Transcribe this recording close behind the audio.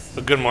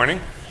Well, good morning.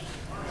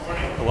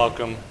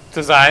 Welcome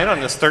to Zion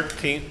on this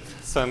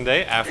 13th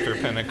Sunday after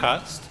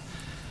Pentecost.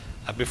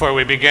 Before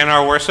we begin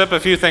our worship, a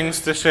few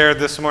things to share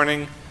this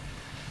morning.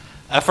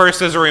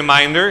 First, as a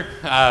reminder,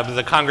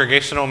 the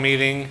congregational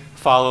meeting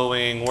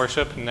following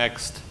worship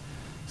next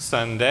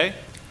Sunday.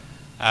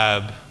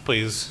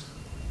 Please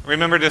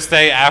remember to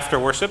stay after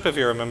worship if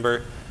you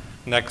remember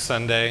next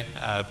Sunday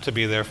to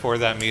be there for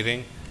that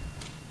meeting.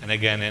 And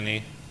again,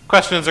 any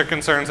questions or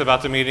concerns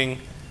about the meeting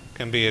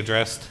can be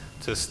addressed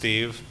to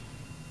Steve.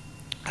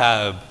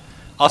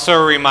 Also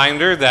a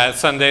reminder that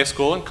Sunday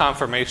school and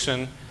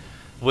confirmation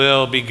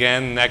will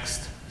begin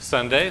next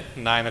Sunday,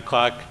 9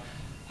 o'clock.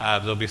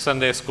 There'll be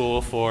Sunday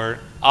school for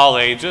all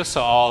ages,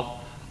 so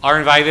all are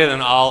invited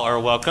and all are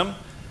welcome.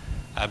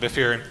 If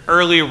you're an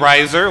early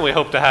riser, we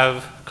hope to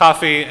have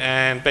coffee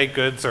and baked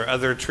goods or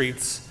other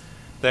treats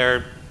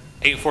there,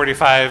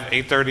 8:45,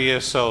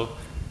 8:30ish, so you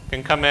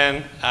can come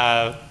in,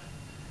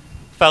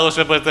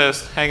 fellowship with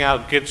us, hang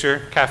out, get your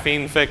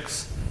caffeine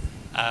fix,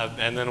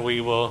 and then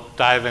we will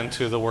dive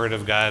into the Word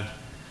of God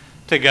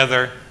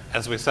together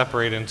as we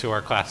separate into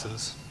our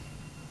classes.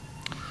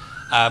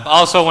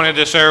 Also wanted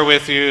to share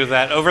with you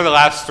that over the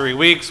last 3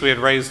 weeks, we had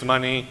raised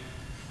money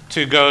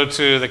to go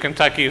to the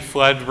Kentucky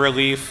flood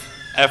relief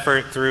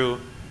effort through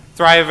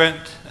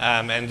Thrivent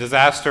and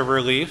disaster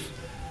relief.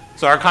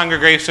 So our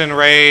congregation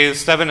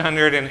raised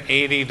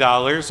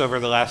 $780 over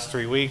the last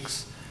 3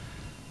 weeks.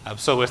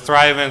 So with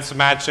Thrivent's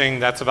matching,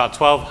 that's about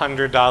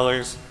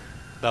 $1,200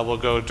 that will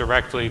go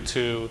directly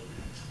to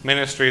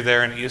ministry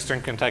there in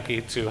Eastern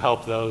Kentucky to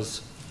help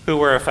those who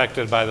were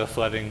affected by the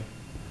flooding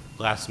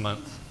last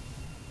month.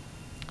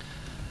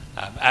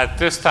 At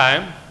this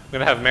time, I'm going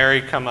to have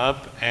Mary come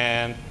up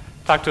and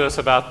talk to us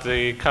about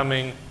the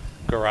coming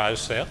garage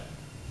sale.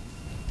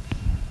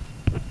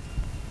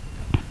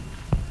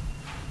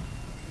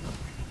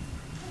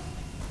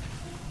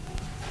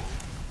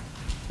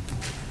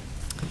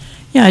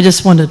 Yeah, I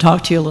just wanted to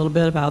talk to you a little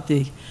bit about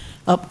the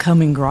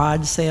upcoming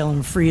garage sale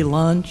and free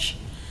lunch.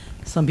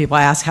 Some people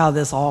ask how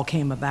this all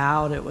came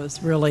about. It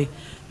was really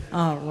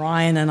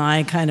Ryan and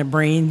I kind of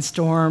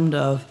brainstormed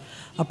of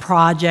a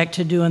project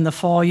to do in the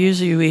fall.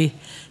 Usually we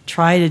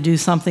try to do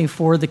something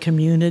for the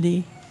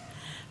community.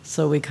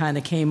 So we kind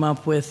of came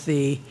up with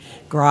the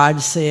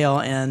garage sale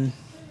and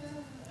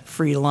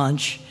free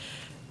lunch.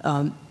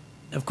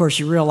 Of course,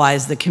 you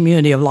realize the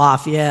community of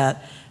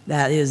Lafayette,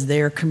 that is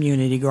their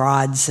community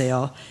garage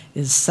sale,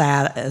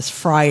 is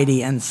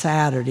Friday and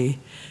Saturday,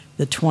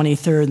 the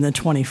 23rd and the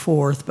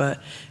 24th,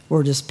 but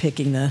we're just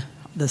picking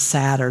the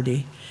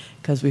Saturday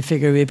because we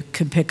figured we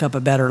could pick up a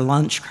better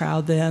lunch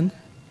crowd then.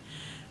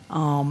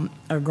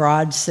 A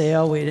garage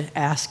sale, we'd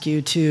ask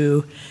you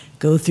to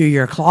go through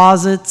your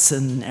closets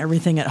and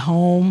everything at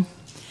home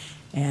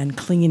and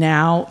clean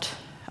out.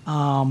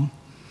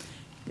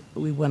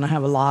 We want to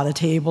have a lot of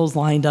tables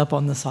lined up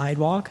on the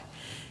sidewalk.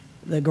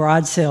 The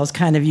garage sale is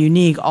kind of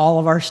unique. All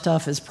of our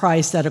stuff is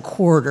priced at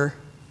 $0.25.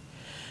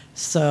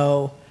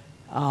 So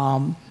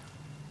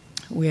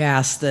we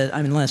ask that,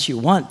 unless you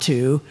want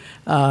to,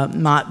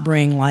 not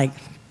bring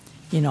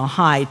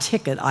high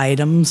ticket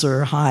items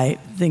or high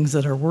things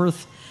that are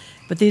worth.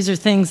 But these are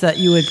things that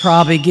you would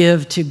probably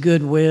give to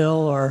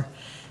Goodwill or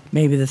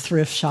maybe the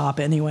thrift shop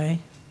anyway.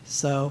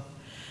 So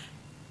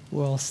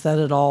we'll set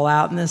it all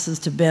out, and this is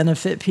to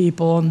benefit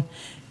people. And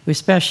we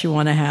especially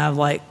want to have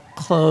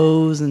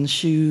clothes and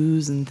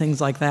shoes and things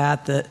like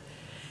that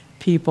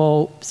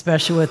people,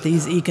 especially with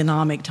these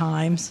economic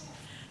times,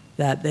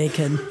 that they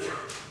can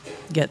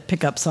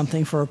pick up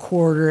something for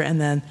 $0.25, and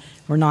then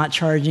we're not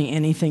charging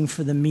anything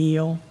for the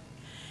meal.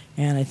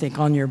 And I think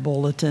on your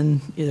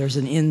bulletin there's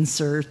an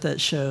insert that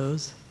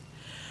shows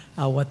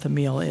what the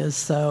meal is.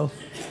 So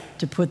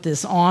to put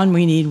this on,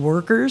 we need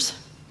workers.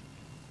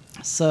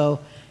 So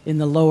in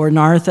the lower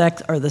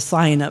narthex are the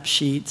sign-up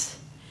sheets,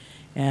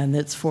 and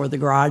it's for the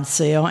garage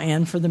sale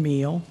and for the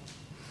meal.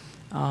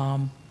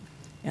 And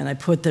I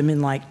put them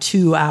in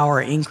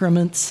 2-hour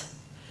increments.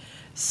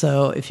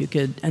 So if you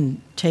could, and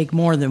take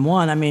more than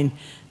one.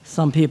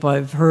 Some people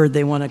I've heard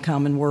they want to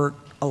come and work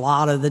a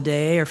lot of the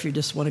day, or if you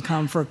just want to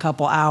come for a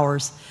couple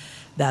hours,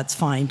 that's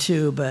fine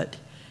too. But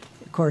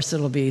of course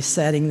it'll be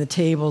setting the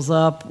tables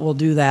up. We'll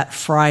do that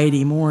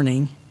Friday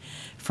morning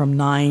from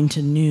 9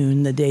 to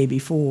noon the day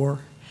before,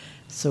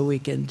 so we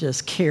can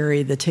just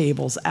carry the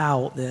tables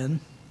out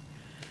then.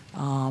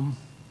 Of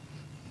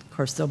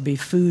course, there'll be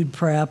food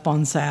prep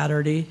on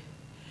Saturday,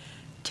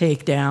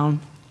 takedown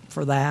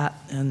for that,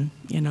 and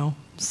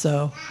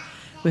so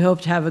we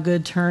hope to have a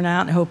good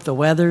turnout. I hope the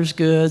weather's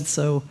good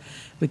so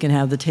we can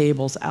have the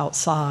tables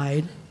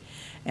outside.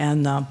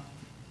 And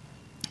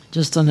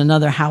just on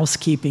another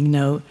housekeeping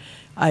note,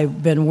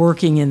 I've been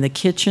working in the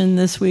kitchen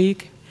this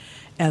week,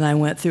 and I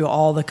went through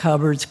all the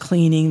cupboards,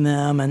 cleaning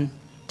them and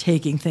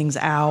taking things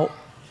out.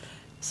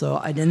 So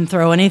I didn't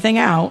throw anything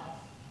out.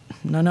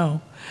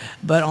 No.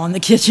 But on the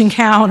kitchen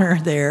counter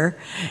there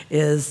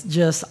is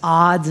just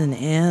odds and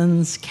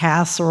ends,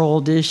 casserole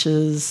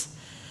dishes,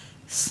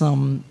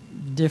 some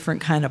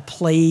different kind of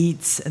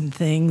plates and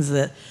things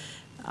that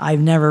I've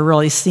never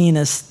really seen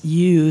us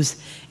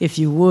use. If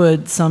you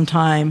would,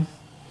 sometime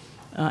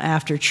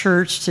after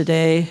church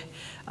today,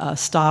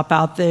 stop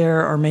out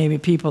there, or maybe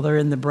people that are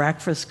in the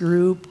breakfast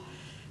group.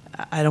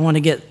 I don't want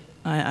to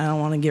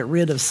get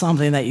rid of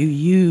something that you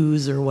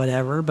use or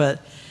whatever,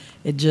 but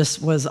it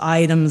just was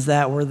items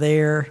that were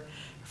there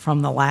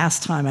from the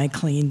last time I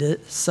cleaned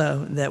it,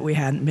 so that we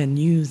hadn't been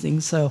using.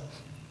 So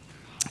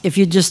if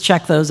you just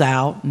check those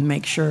out and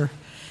make sure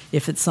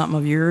if it's something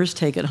of yours,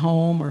 take it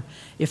home, or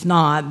if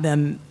not,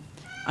 then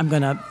I'm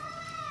gonna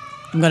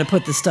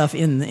put the stuff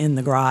in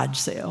the garage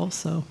sale.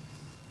 So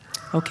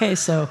okay,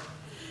 so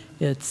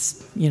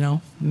it's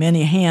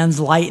many hands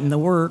lighten the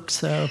work.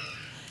 So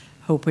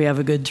hope we have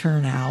a good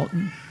turnout.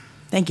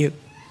 Thank you.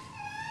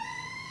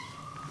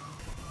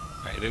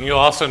 Right, and you'll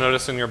also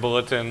notice in your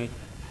bulletin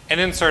an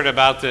insert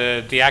about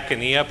the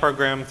Diaconia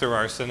program through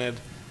our synod.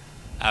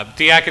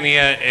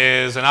 Diaconia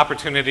is an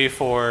opportunity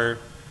for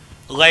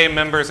lay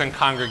members and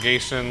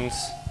congregations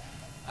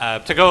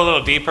to go a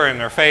little deeper in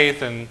their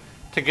faith and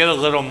to get a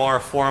little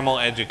more formal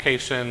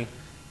education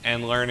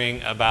and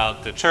learning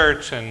about the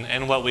church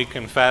and what we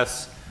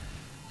confess.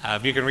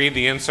 You can read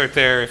the insert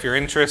there. If you're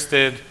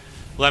interested,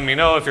 let me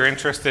know. If you're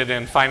interested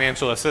in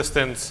financial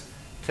assistance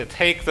to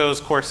take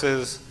those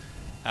courses,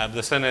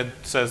 the synod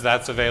says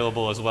that's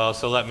available as well,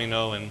 so let me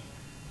know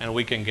and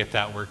we can get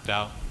that worked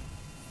out.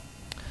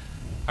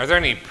 Are there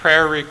any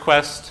prayer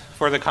requests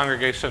for the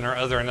congregation or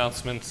other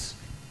announcements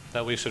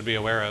that we should be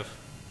aware of?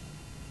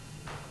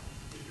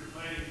 If you're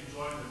planning to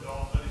join the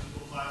adult Sunday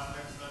school class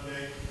next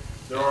Sunday,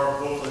 there are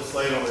booklets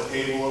laid on the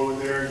table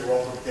over there. You're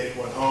welcome to take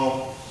one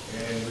home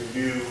and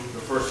review the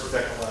first and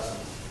second lessons.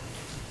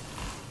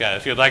 Yeah,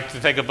 if you'd like to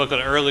take a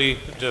booklet early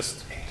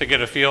just to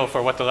get a feel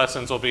for what the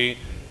lessons will be,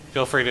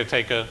 feel free to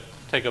take a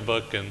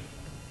book and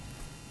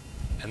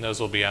those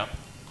will be out.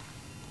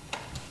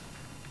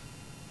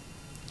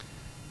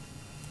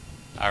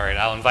 All right,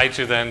 I'll invite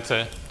you then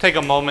to take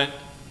a moment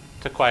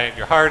to quiet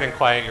your heart and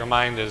quiet your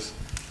mind as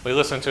we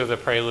listen to the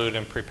prelude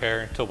and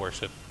prepare to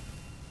worship.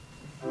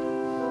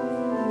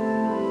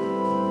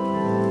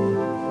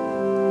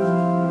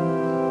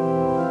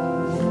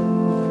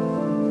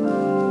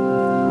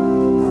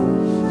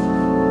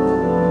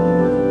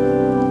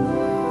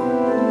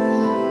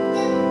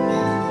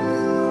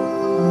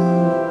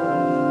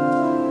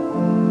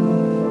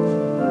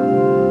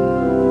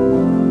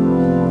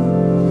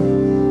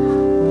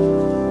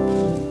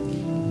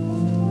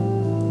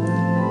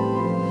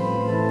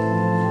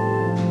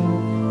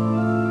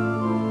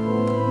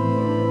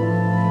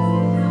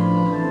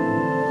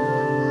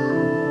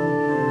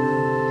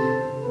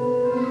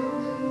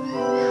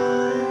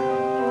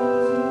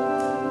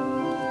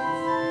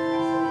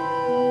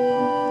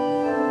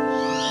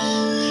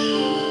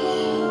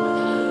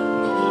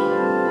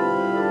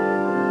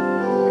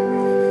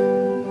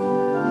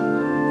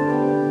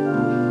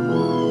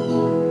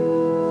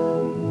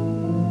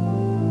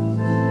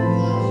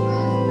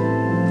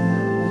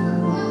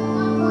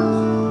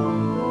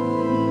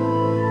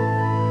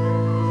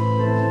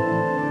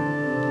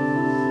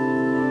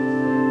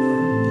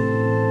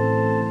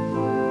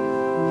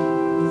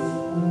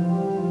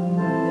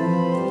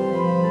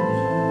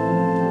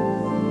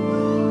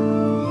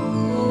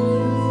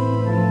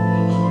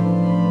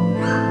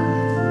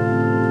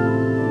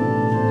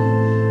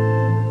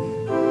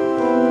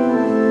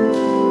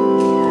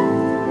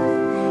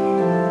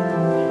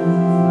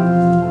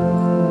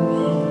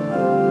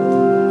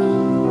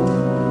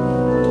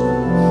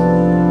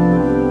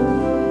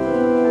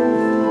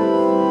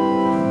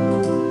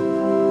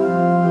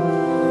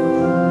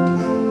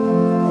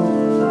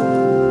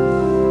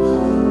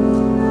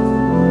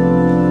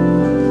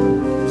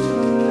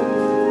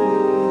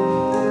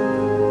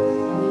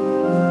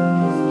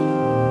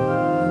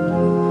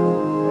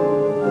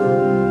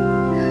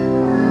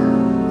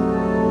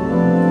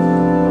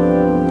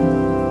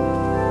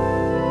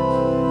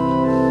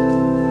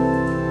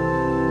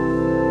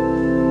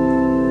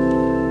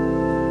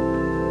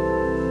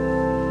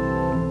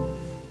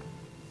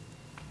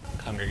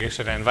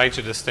 Congregation, I invite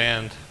you to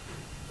stand.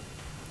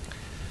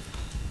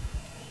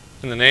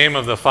 In the name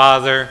of the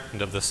Father,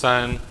 and of the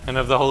Son, and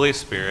of the Holy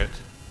Spirit.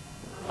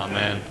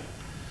 Amen.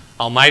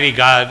 Almighty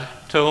God,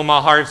 to whom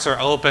all hearts are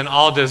open,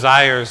 all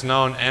desires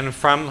known, and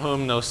from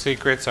whom no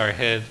secrets are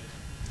hid,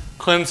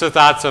 cleanse the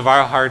thoughts of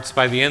our hearts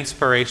by the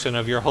inspiration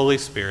of your Holy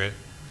Spirit,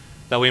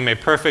 that we may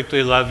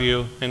perfectly love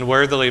you and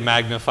worthily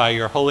magnify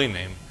your holy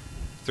name,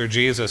 through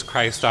Jesus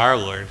Christ our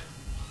Lord.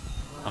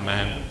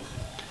 Amen.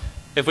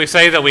 If we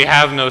say that we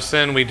have no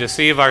sin, we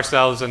deceive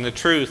ourselves, and the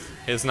truth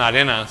is not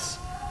in us.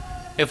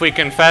 If we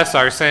confess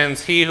our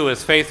sins, he who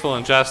is faithful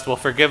and just will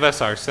forgive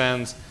us our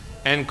sins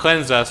and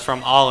cleanse us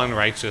from all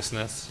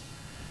unrighteousness.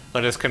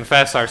 Let us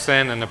confess our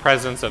sin in the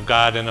presence of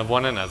God and of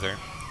one another.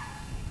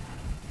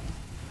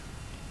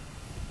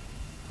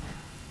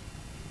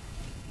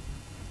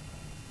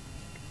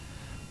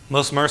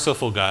 Most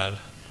merciful God,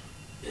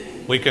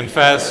 we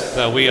confess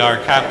that we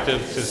are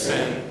captive to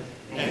sin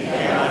and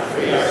cannot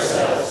free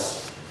ourselves.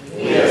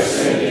 We have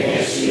sinned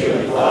against you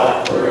in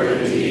thought, word,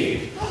 and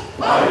deed,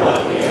 by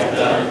what we have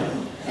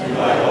done and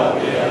by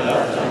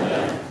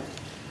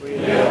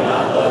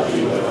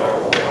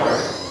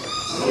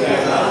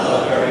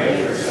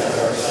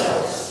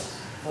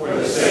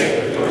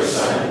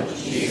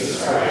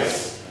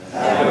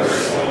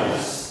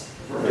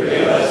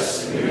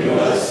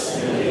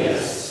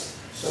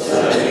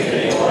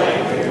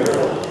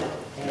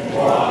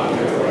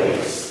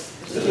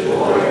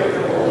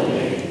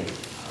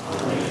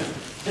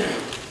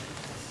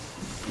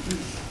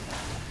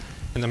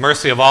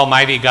mercy of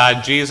Almighty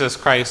God, Jesus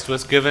Christ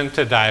was given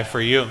to die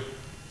for you.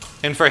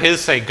 And for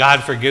his sake,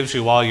 God forgives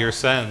you all your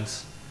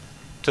sins.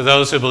 To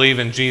those who believe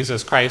in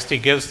Jesus Christ, he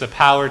gives the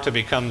power to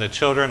become the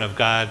children of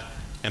God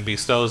and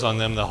bestows on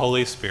them the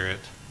Holy Spirit.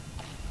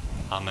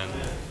 Amen.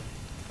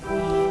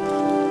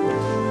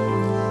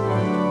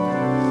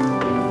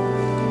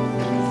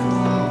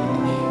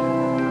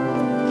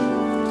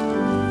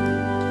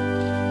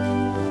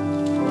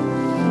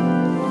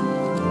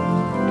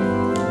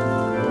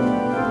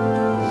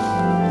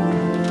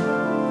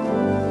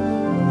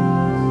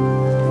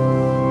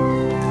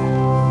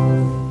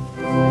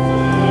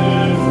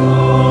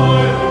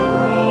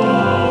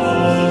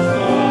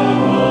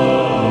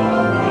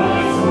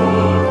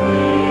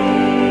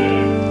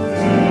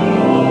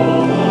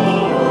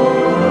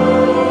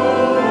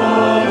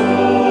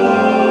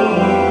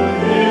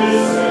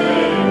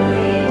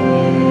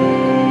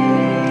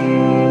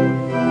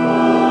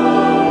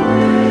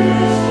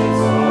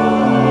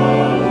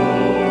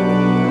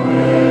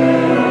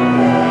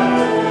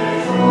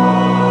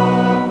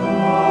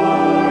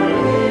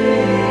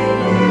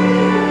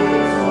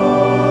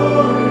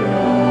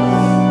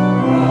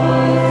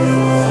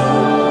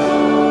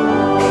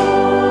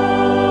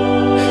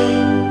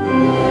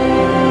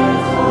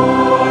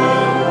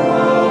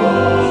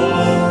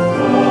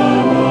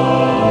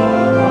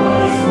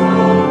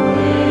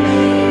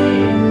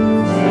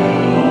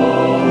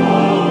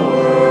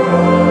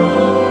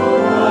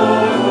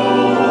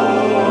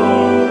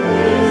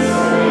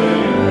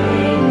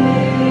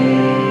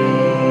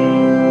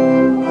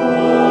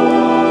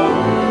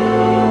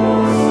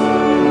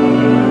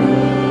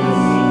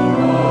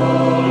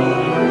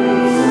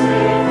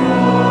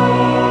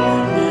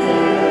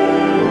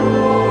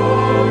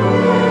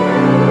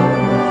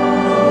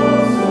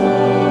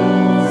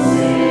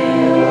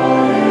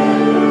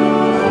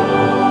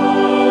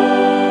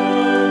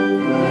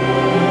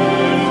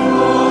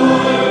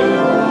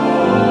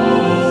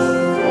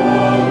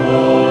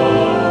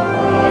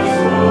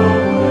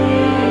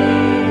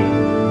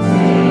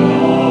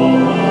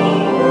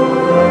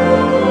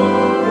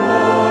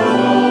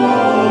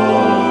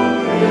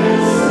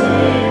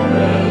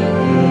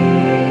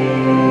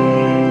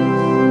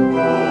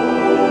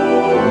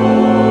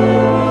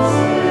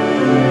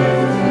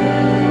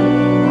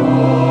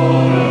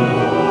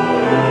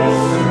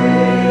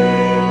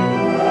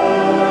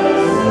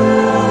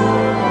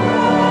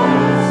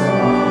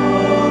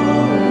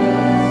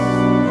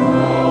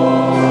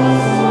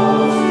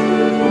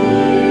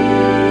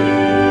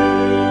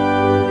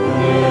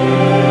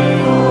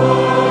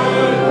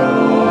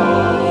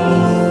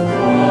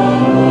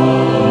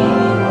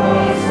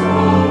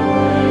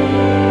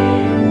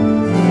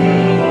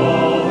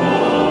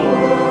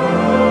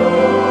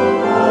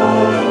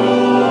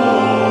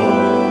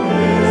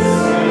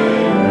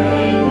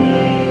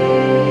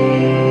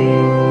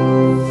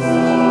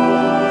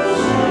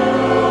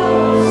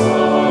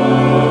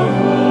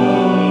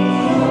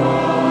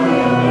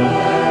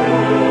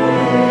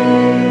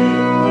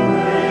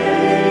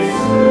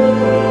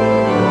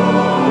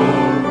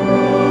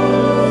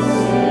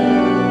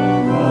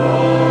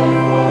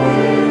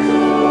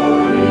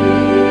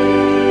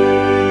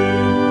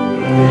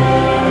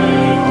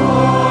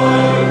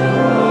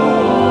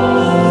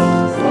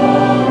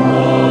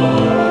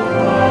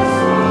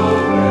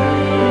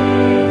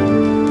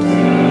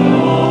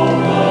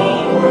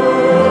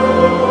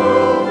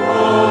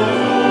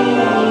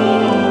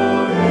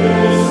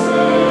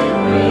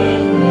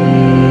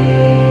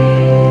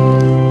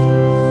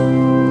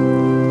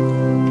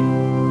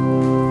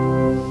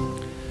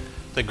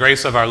 The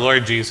grace of our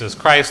Lord Jesus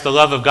Christ, the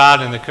love of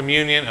God, and the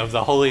communion of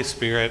the Holy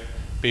Spirit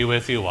be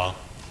with you all.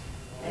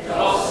 And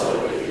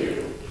also with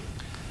you.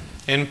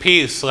 In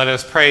peace, let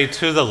us pray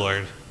to the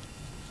Lord.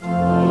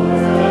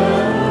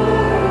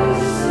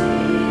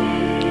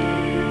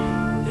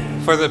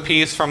 For the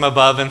peace from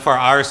above and for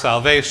our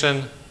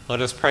salvation,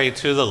 let us pray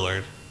to the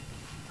Lord.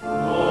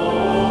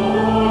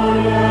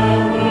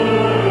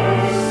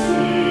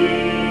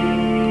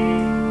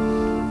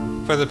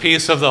 For the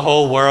peace of the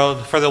whole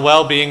world, for the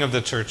well-being of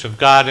the Church of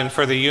God, and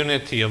for the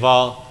unity of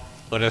all,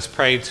 let us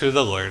pray to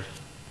the Lord.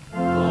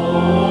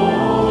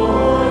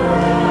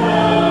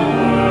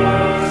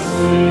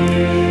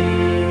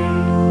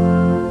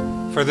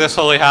 For this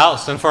holy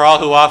house, and for all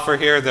who offer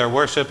here their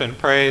worship and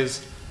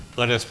praise,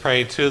 let us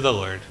pray to the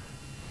Lord.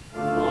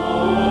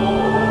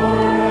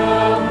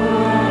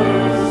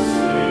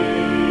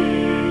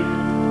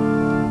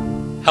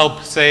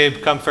 Help,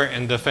 save, comfort,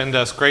 and defend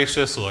us,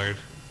 gracious Lord.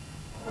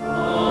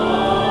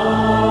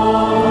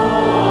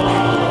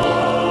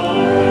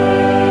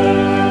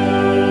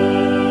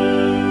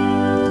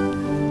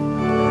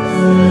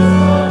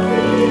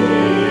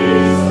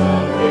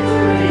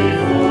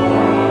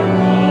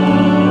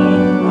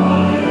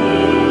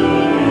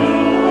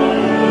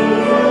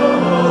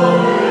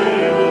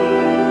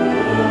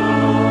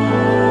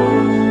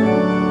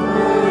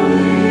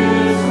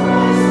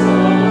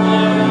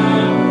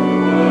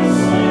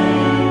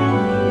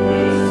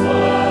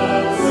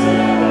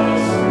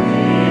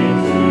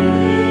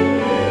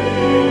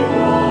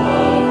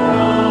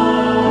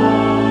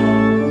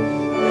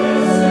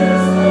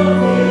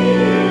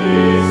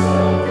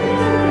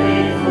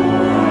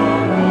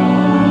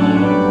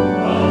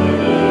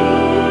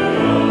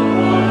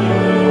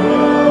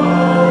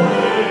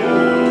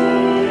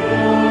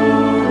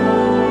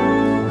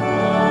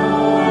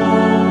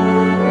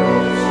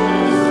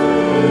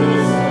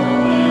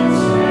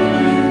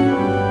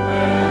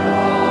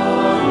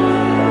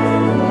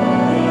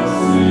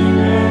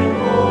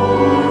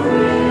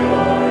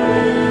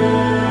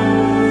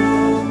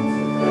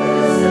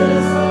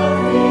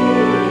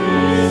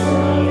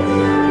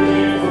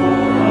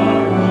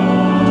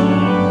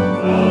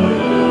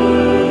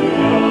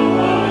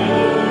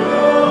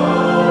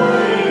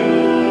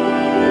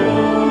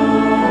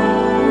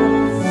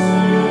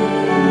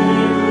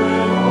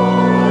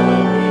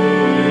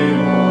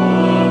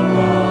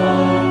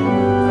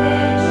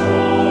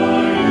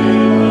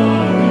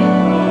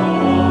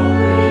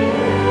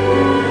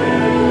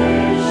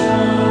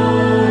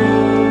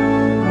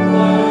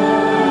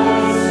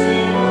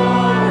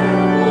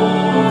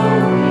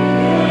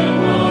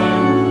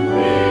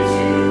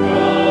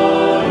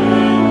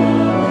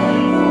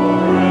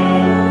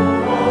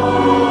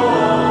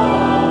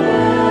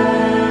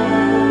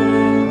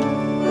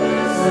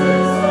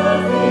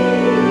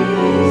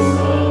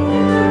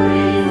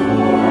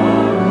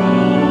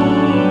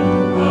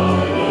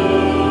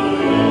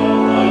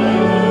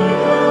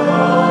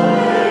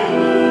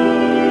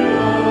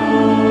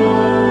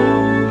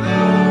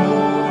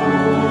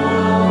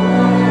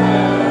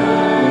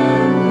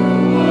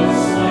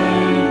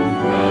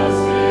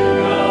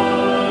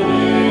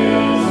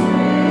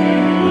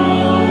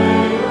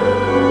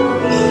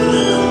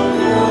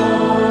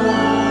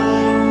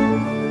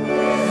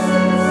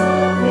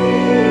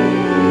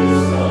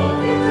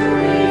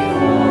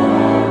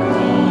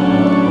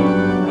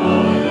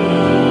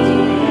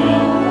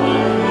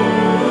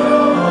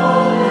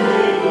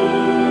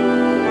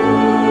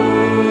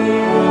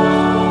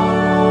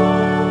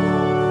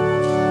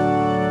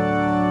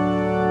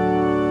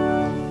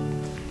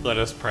 Let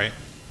us pray.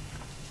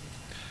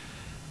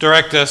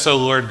 Direct us, O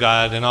Lord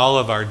God, in all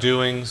of our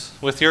doings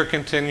with your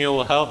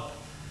continual help,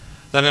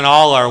 that in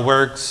all our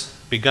works,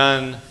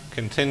 begun,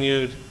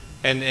 continued,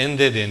 and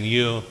ended in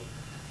you,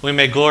 we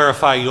may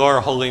glorify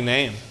your holy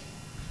name.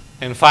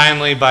 And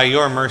finally, by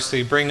your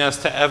mercy, bring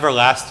us to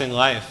everlasting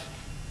life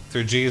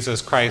through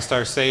Jesus Christ,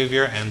 our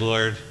Savior and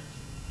Lord.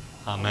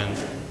 Amen.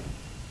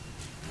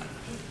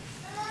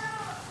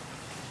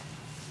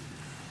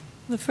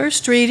 The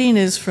first reading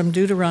is from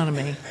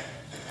Deuteronomy.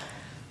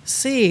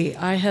 See,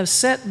 I have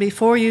set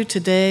before you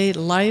today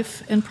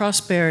life and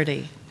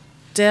prosperity,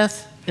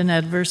 death and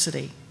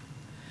adversity.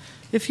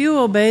 If you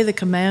obey the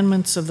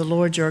commandments of the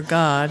Lord your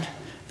God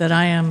that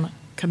I am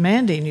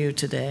commanding you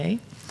today,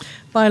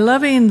 by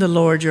loving the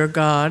Lord your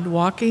God,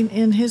 walking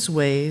in his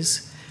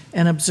ways,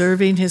 and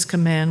observing his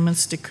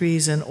commandments,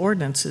 decrees, and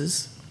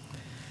ordinances,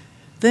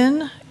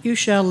 then you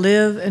shall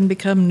live and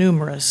become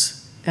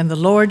numerous, and the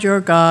Lord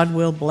your God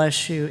will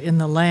bless you in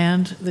the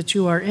land that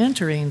you are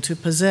entering to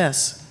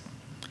possess.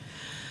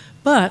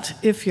 But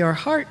if your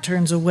heart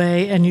turns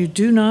away and you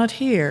do not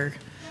hear,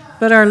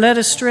 but are led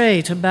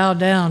astray to bow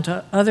down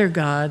to other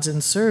gods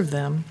and serve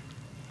them,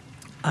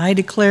 I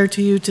declare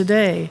to you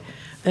today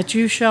that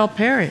you shall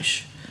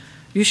perish.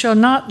 You shall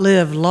not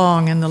live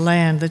long in the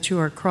land that you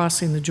are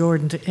crossing the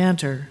Jordan to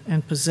enter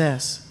and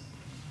possess.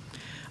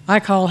 I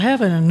call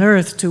heaven and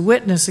earth to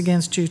witness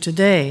against you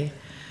today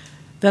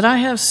that I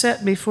have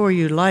set before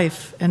you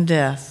life and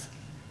death,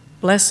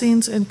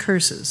 blessings and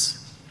curses.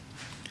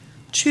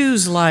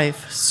 Choose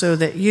life so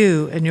that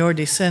you and your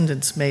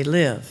descendants may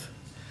live,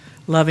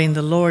 loving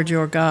the Lord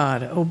your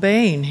God,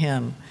 obeying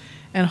him,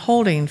 and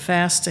holding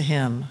fast to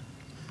him.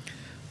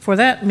 For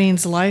that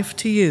means life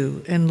to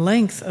you and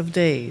length of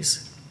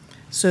days,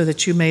 so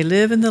that you may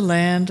live in the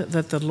land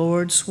that the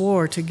Lord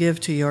swore to give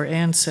to your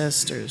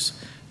ancestors,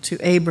 to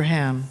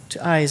Abraham,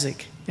 to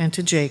Isaac, and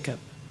to Jacob.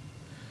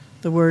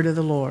 The word of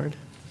the Lord.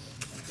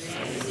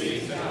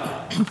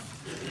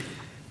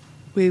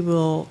 We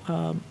will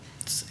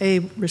say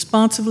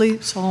responsively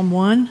Psalm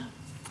 1.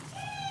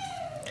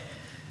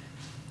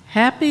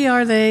 Happy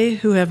are they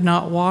who have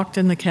not walked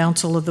in the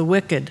counsel of the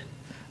wicked,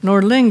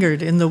 nor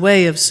lingered in the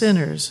way of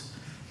sinners,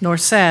 nor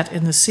sat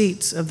in the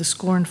seats of the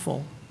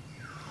scornful.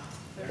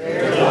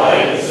 Their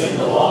delight is in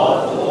the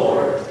law of the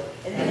Lord,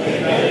 and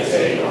they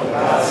meditate on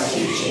God's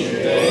teaching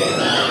day and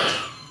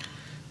night.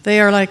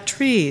 They are like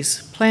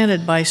trees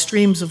planted by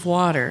streams of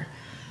water,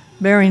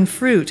 bearing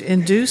fruit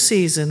in due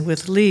season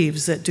with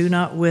leaves that do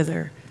not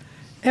wither.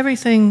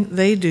 Everything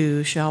they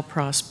do shall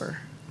prosper.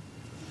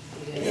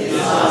 It is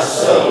not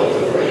so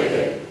with the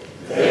wicked.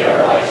 They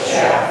are like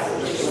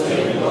chaff which the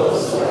wind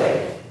blows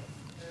away.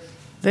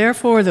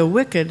 Therefore the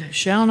wicked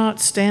shall not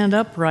stand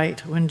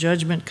upright when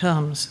judgment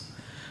comes,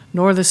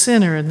 nor the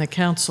sinner in the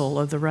counsel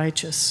of the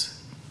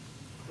righteous.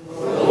 The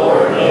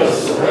Lord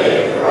knows the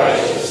way of the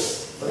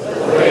righteous, but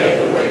the way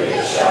of the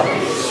wicked shall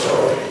be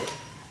destroyed.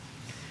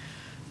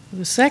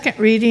 The second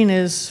reading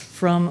is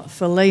from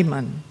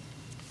Philemon.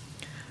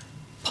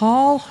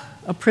 Paul,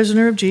 a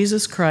prisoner of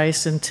Jesus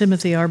Christ, and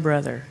Timothy, our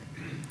brother.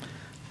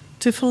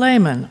 To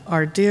Philemon,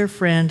 our dear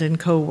friend and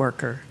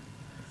co-worker.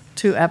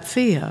 To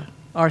Apphia,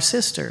 our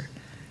sister.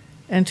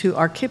 And to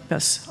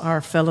Archippus, our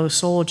fellow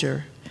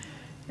soldier.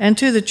 And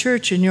to the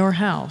church in your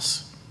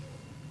house.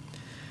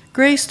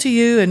 Grace to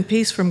you and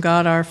peace from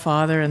God our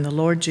Father and the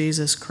Lord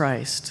Jesus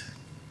Christ.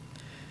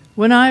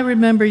 When I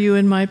remember you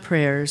in my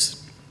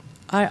prayers,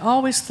 I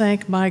always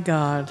thank my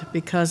God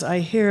because I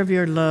hear of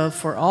your love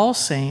for all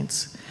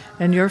saints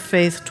and your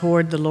faith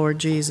toward the Lord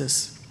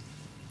Jesus.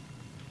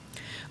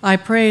 I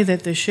pray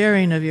that the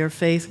sharing of your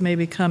faith may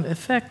become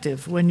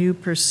effective when you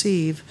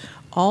perceive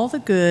all the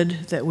good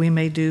that we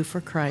may do for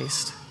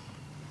Christ.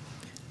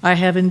 I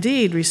have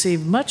indeed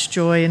received much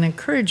joy and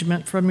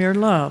encouragement from your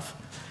love,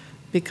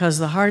 because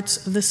the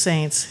hearts of the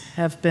saints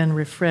have been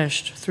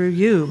refreshed through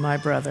you, my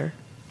brother.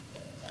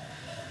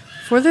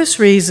 For this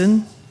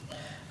reason,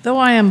 though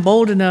I am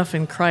bold enough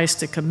in Christ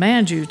to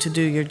command you to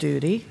do your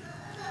duty,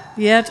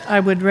 yet I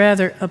would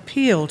rather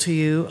appeal to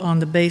you on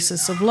the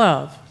basis of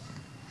love.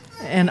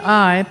 And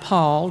I,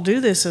 Paul, do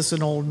this as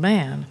an old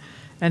man,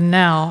 and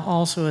now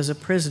also as a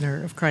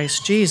prisoner of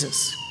Christ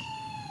Jesus.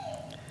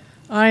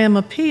 I am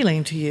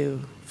appealing to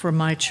you for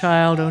my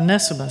child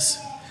Onesimus,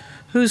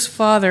 whose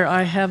father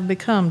I have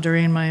become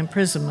during my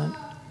imprisonment.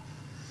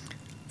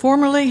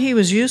 Formerly he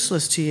was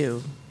useless to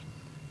you,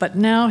 but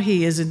now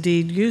he is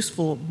indeed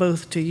useful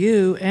both to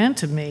you and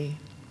to me.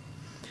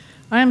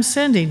 I am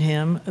sending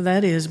him,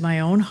 that is, my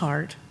own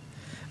heart,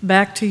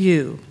 back to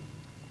you.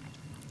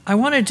 I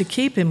wanted to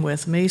keep him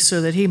with me so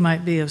that he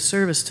might be of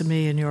service to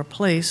me in your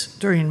place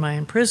during my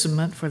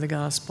imprisonment for the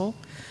gospel,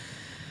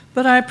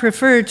 but I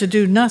preferred to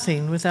do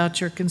nothing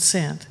without your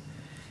consent,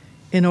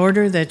 in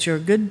order that your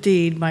good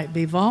deed might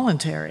be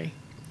voluntary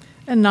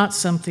and not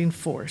something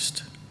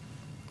forced.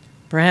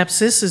 Perhaps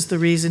this is the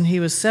reason he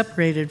was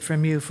separated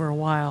from you for a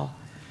while,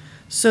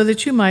 so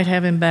that you might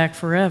have him back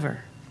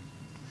forever.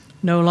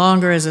 No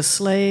longer as a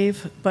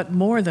slave, but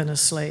more than a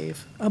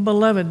slave, a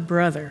beloved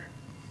brother.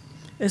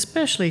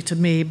 especially to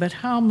me, but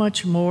how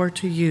much more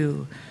to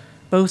you,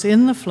 both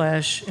in the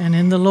flesh and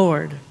in the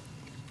Lord.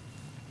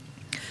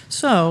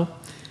 So,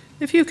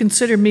 if you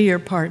consider me your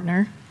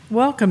partner,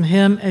 welcome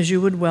him as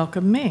you would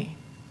welcome me.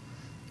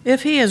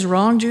 If he has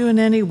wronged you in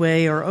any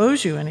way or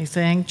owes you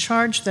anything,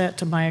 charge that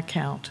to my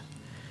account.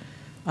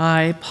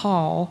 I,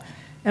 Paul,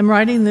 am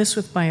writing this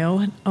with my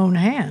own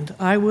hand.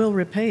 I will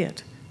repay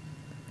it.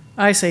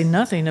 I say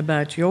nothing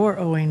about your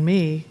owing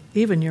me,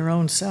 even your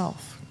own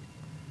self.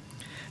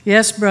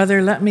 Yes,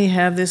 brother, let me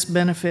have this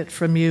benefit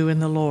from you in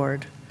the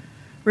Lord.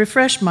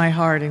 Refresh my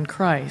heart in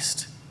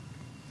Christ.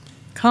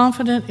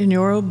 Confident in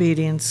your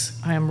obedience,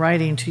 I am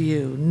writing to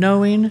you,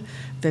 knowing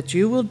that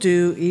you will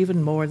do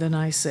even more than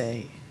I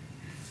say.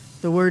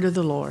 The word of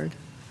the Lord.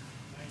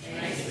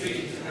 Thanks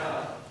be to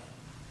God.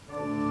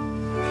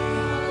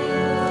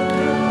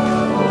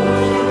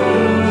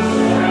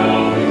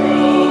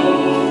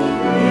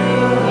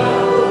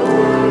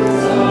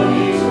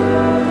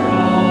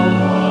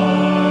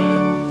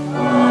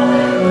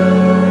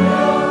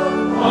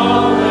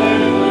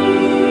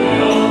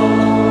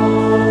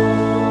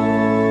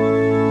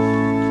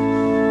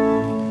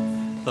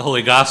 The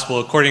Holy Gospel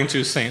according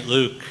to St.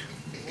 Luke.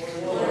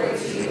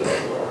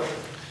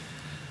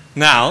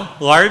 Now,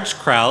 large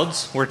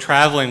crowds were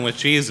traveling with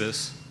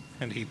Jesus,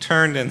 and he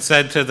turned and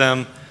said to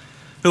them,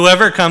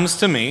 "Whoever comes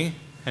to me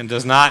and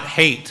does not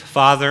hate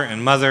father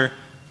and mother,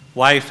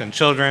 wife and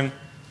children,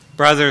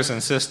 brothers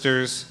and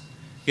sisters,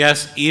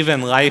 yes,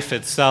 even life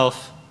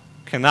itself,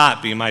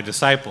 cannot be my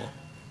disciple.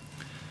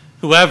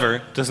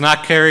 Whoever does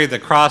not carry the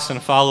cross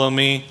and follow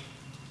me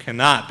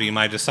cannot be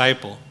my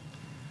disciple.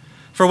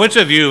 For which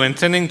of you,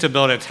 intending to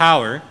build a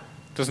tower,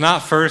 does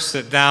not first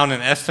sit down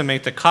and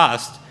estimate the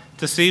cost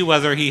to see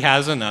whether he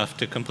has enough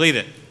to complete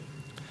it?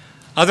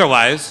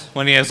 Otherwise,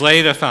 when he has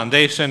laid a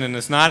foundation and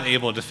is not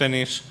able to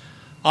finish,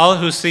 all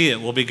who see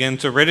it will begin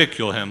to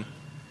ridicule him,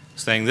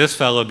 saying, 'This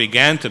fellow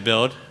began to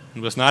build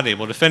and was not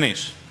able to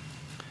finish.'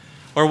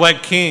 Or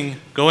what king,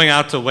 going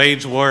out to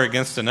wage war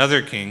against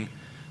another king,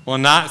 will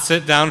not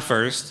sit down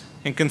first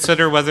and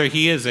consider whether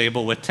he is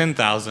able with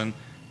 10,000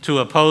 to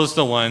oppose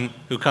the one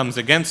who comes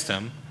against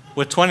him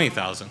with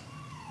 20,000?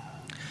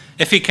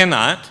 If he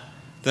cannot,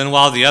 then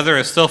while the other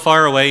is still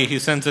far away, he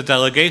sends a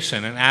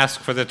delegation and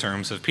asks for the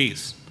terms of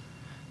peace.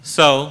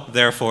 So,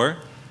 therefore,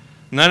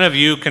 none of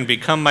you can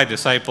become my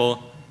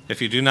disciple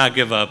if you do not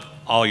give up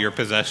all your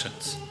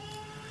possessions."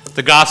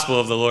 The Gospel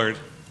of the Lord.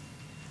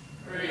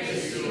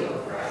 Praise to you,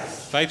 O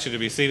Christ. I invite you to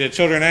be seated.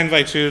 Children, I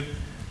invite you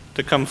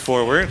to come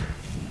forward.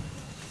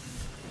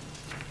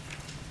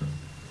 I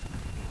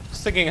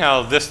was thinking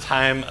how this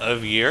time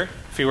of year,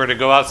 if you were to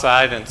go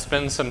outside and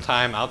spend some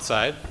time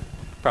outside,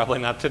 probably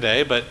not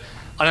today, but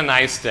on a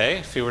nice day,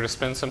 if you were to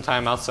spend some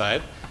time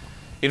outside,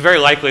 you'd very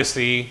likely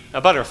see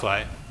a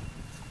butterfly,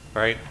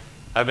 right?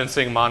 I've been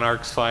seeing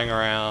monarchs flying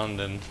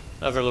around and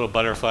other little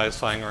butterflies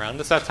flying around.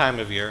 It's that time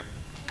of year.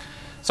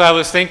 So I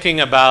was thinking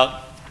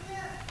about,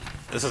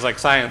 this is like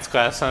science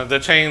class, the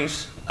change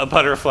of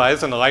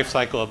butterflies and the life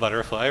cycle of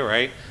butterfly,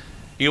 right?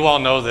 You all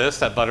know this,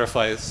 that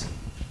butterflies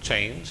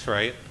change,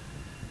 right?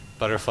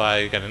 Butterfly,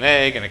 you got an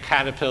egg and a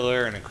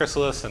caterpillar and a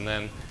chrysalis, and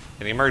then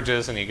it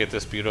emerges and you get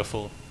this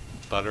beautiful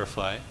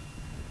butterfly,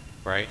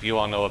 right? You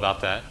all know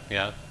about that,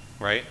 yeah,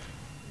 right?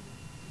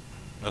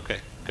 Okay,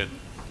 good.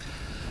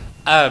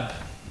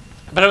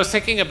 But I was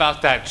thinking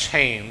about that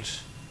change,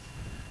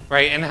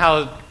 right? And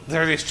how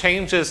there are these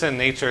changes in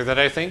nature that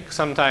I think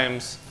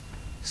sometimes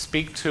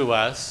speak to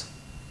us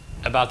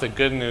about the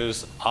good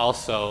news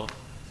also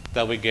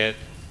that we get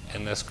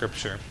in this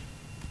scripture.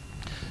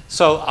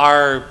 So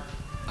our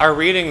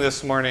reading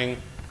this morning,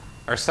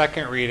 our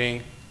second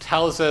reading,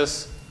 tells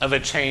us of a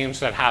change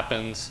that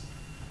happens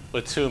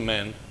with two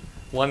men,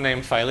 one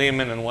named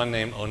Philemon and one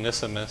named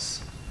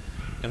Onesimus.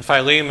 And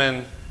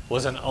Philemon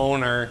was an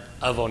owner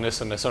of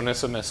Onesimus.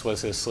 Onesimus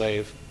was his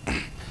slave.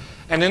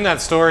 And in that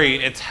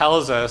story, it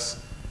tells us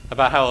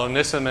about how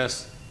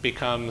Onesimus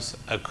becomes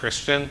a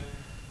Christian,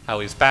 how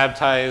he's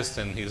baptized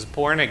and he's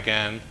born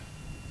again.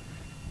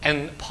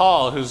 And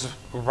Paul, who's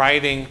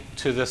writing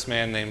to this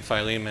man named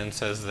Philemon,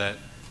 says that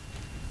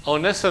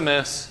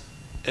Onesimus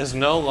is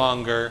no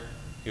longer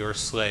your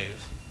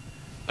slave,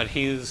 but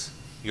he's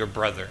your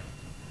brother.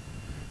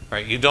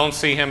 Right? You don't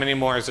see him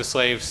anymore as a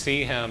slave.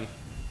 See him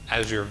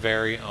as your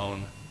very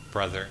own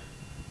brother,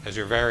 as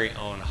your very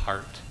own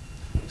heart,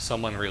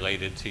 someone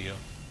related to you.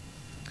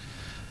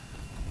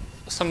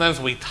 Sometimes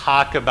we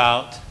talk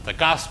about the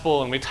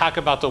gospel and we talk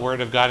about the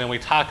word of God and we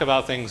talk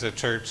about things at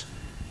church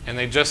and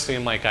they just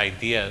seem like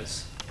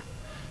ideas.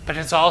 But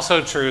it's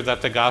also true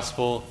that the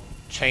gospel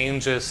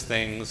changes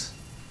things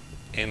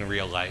in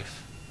real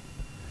life.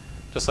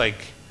 Just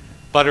like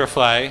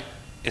butterfly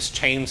is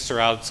changed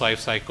throughout its life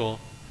cycle,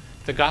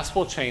 the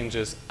gospel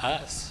changes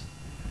us.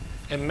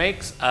 It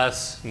makes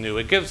us new.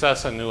 It gives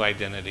us a new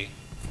identity,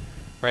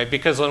 right?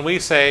 Because when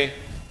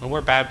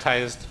we're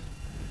baptized,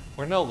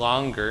 we're no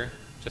longer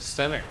just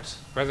sinners.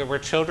 Rather, we're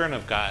children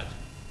of God.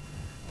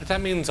 But that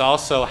means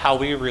also how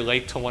we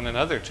relate to one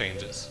another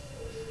changes,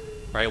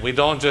 right? We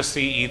don't just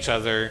see each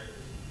other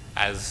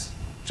as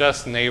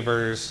just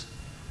neighbors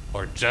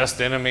or just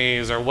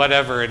enemies or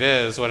whatever it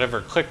is, whatever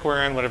clique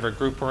we're in, whatever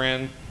group we're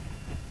in.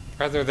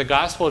 Rather, the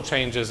gospel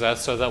changes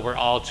us so that we're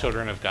all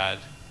children of God,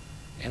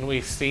 and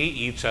we see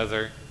each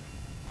other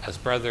as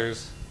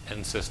brothers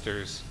and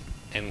sisters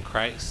in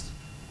Christ.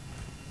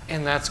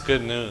 And that's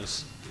good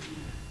news,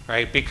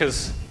 right?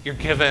 Because you're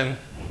given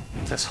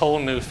this whole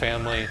new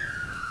family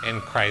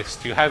in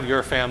Christ. You have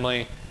your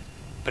family,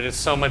 but it's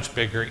so much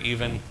bigger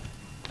even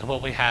than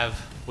what we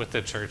have with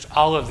the church.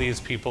 All of these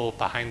people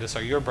behind us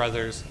are your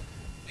brothers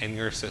and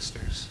your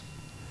sisters.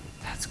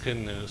 That's good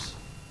news.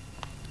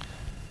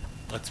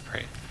 Let's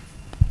pray.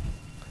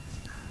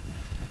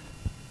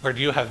 Lord,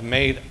 you have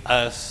made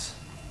us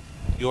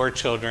your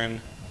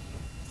children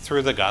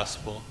through the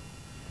gospel.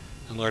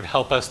 And Lord,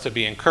 help us to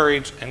be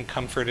encouraged and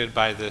comforted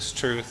by this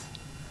truth,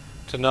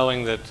 to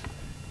knowing that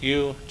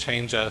you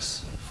change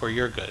us for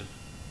your good.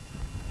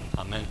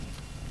 Amen.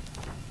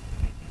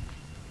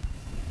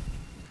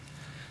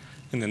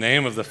 In the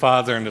name of the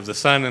Father, and of the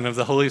Son, and of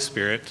the Holy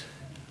Spirit,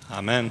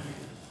 amen.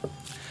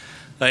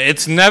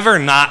 It's never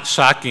not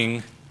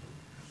shocking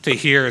to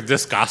hear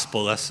this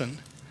gospel lesson.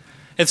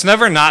 It's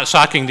never not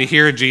shocking to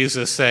hear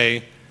Jesus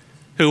say,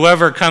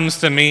 "Whoever comes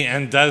to me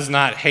and does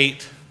not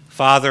hate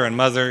father and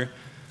mother,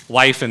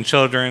 wife and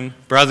children,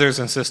 brothers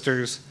and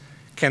sisters,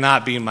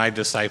 cannot be my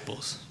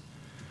disciples."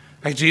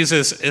 Right?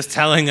 Jesus is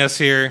telling us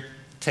here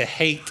to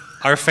hate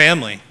our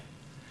family.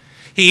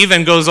 He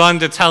even goes on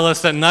to tell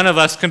us that none of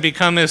us can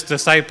become his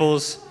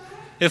disciples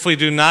if we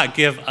do not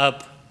give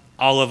up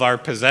all of our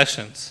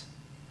possessions.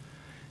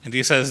 And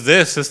he says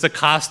this is the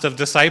cost of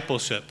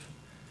discipleship.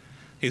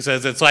 He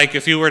says it's like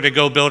if you were to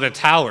go build a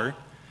tower,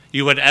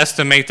 you would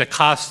estimate the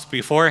cost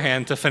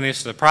beforehand to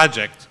finish the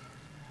project.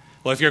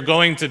 Well, if you're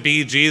going to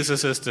be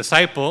Jesus'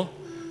 disciple,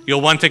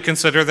 you'll want to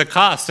consider the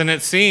cost. And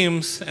it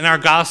seems in our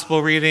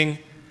gospel reading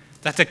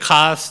that the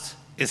cost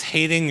is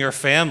hating your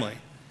family.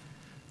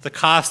 The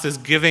cost is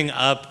giving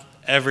up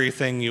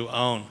everything you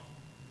own.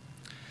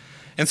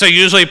 And so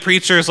usually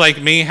preachers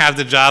like me have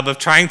the job of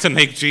trying to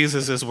make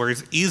Jesus'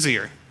 words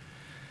easier,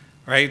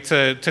 right?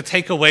 To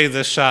take away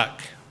the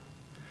shock.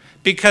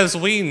 Because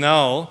we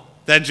know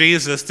that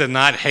Jesus did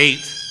not hate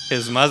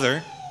his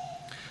mother.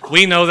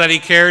 We know that he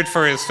cared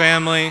for his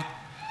family.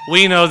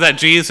 We know that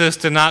Jesus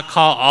did not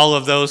call all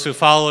of those who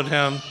followed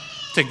him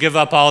to give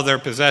up all their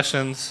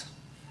possessions.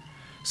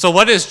 So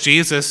what is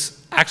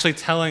Jesus actually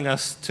telling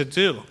us to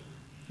do?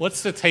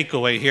 What's the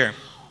takeaway here?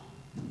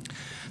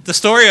 The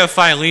story of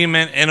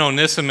Philemon and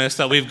Onesimus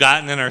that we've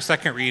gotten in our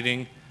second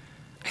reading,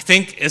 I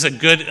think, is a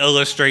good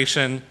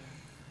illustration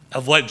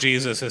of what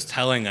Jesus is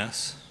telling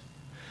us.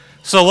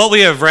 So what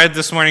we have read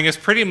this morning is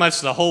pretty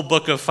much the whole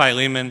book of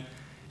Philemon.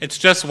 It's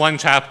just one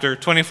chapter,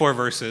 24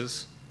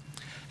 verses.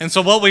 And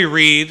so what we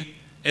read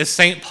is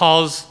St.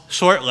 Paul's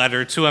short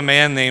letter to a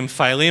man named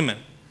Philemon.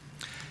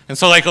 And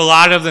so like a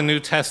lot of the New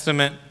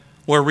Testament,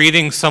 we're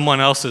reading someone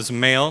else's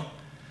mail.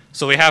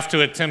 So we have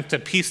to attempt to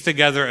piece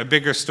together a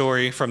bigger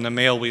story from the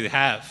mail we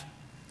have.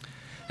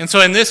 And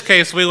so in this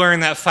case, we learn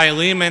that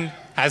Philemon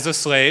has a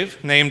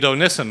slave named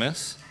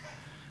Onesimus,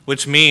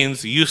 which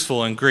means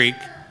useful in Greek,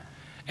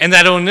 and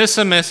that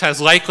Onesimus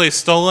has likely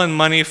stolen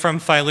money from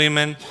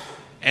Philemon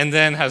and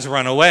then has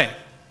run away.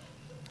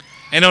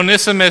 And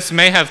Onesimus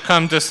may have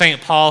come to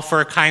St. Paul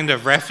for a kind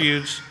of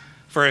refuge,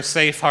 for a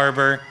safe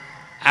harbor,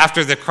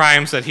 after the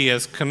crimes that he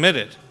has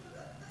committed.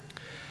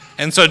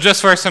 And so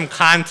just for some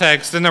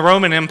context, in the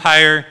Roman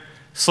Empire,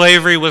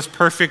 slavery was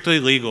perfectly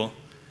legal.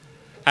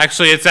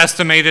 Actually, it's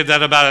estimated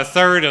that about a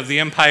third of the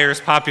empire's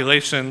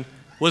population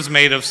was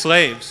made of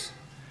slaves.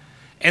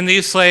 And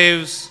these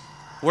slaves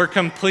were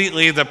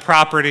completely the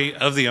property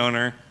of the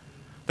owner.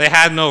 They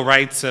had no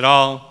rights at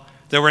all.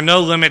 There were no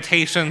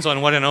limitations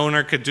on what an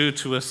owner could do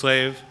to a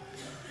slave.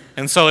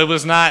 And so it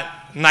was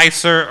not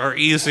nicer or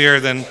easier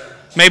than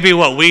maybe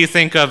what we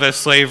think of as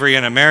slavery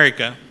in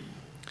America.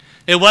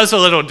 It was a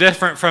little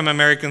different from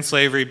American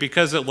slavery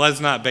because it was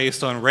not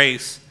based on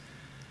race.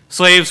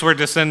 Slaves were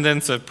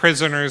descendants of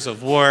prisoners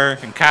of war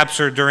and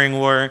captured during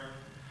war,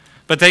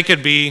 but they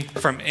could be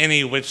from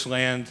any which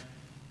land,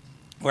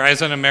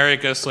 whereas in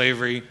America,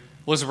 slavery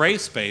was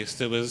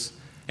race-based. It was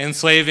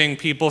enslaving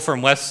people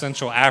from West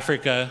Central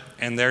Africa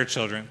and their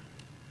children.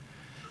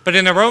 But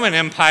in the Roman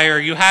Empire,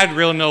 you had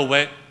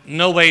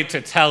no way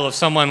to tell if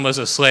someone was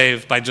a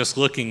slave by just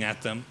looking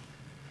at them.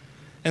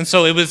 And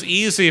so it was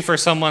easy for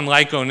someone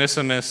like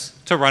Onesimus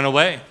to run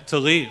away, to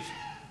leave.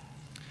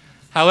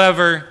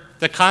 However,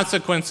 the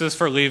consequences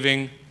for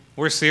leaving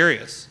were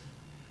serious.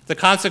 The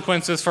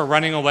consequences for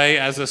running away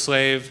as a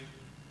slave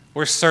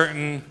were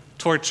certain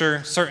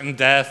torture, certain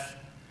death.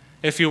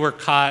 If you were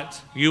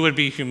caught, you would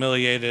be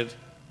humiliated.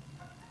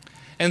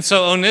 And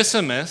so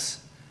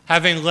Onesimus,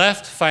 having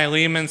left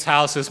Philemon's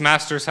house, his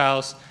master's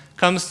house,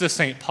 comes to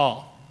St.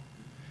 Paul.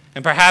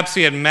 And perhaps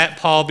he had met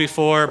Paul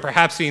before,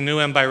 perhaps he knew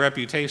him by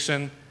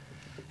reputation.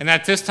 And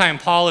at this time,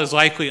 Paul is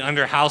likely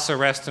under house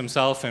arrest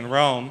himself in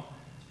Rome.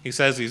 He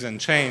says he's in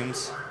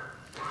chains.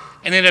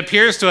 And it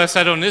appears to us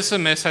that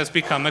Onesimus has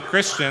become a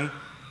Christian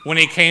when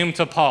he came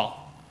to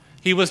Paul.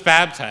 He was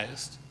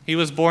baptized. He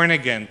was born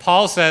again.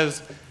 Paul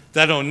says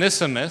that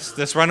Onesimus,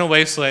 this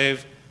runaway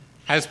slave,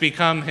 has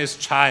become his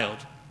child.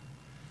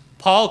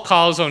 Paul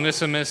calls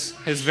Onesimus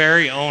his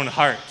very own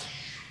heart.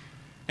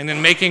 And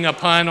in making a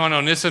pun on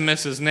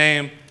Onesimus'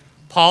 name,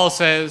 Paul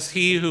says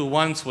he who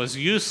once was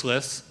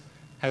useless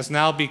has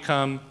now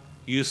become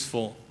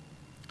useful.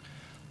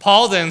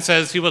 Paul then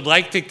says he would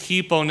like to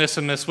keep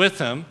Onesimus with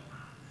him,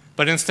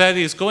 but instead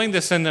he's going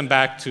to send him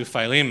back to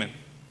Philemon.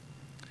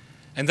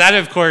 And that,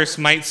 of course,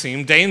 might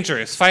seem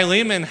dangerous.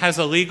 Philemon has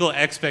a legal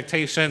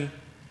expectation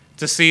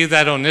to see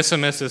that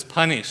Onesimus is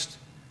punished,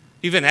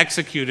 even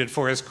executed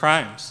for his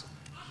crimes.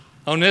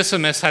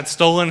 Onesimus had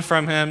stolen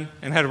from him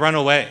and had run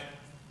away.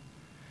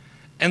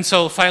 And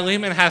so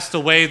Philemon has to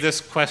weigh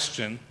this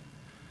question: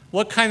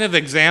 what kind of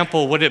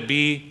example would it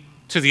be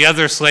to the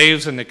other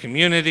slaves in the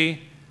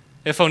community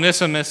if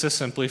Onesimus is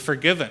simply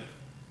forgiven?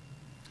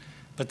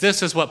 But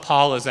this is what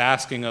Paul is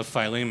asking of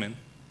Philemon.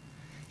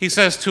 He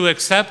says to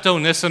accept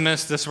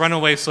Onesimus, this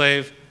runaway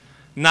slave,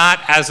 not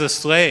as a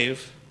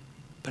slave,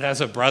 but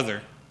as a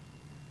brother.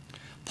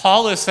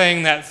 Paul is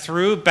saying that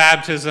through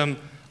baptism,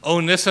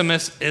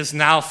 Onesimus is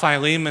now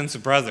Philemon's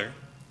brother,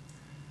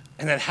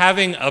 and that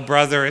having a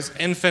brother is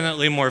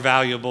infinitely more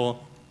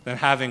valuable than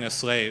having a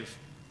slave.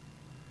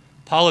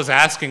 Paul is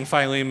asking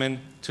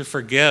Philemon to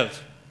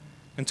forgive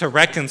and to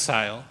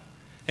reconcile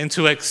and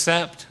to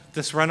accept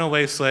this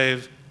runaway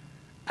slave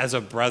as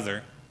a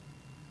brother.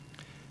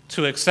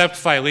 To accept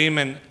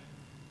Philemon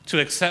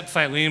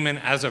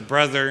as a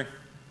brother,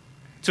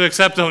 to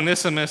accept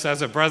Onesimus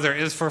as a brother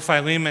is for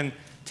Philemon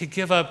to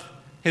give up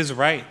his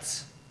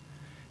rights.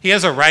 He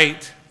has a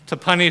right to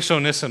punish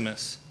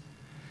Onesimus.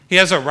 He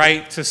has a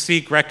right to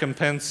seek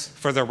recompense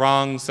for the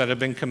wrongs that have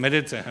been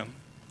committed to him.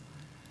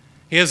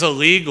 He has a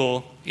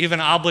legal, even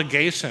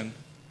obligation,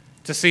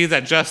 to see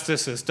that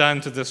justice is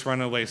done to this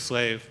runaway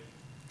slave.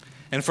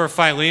 And for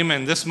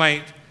Philemon, this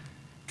might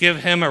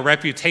give him a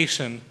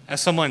reputation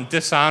as someone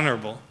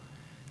dishonorable.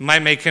 It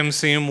might make him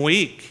seem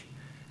weak.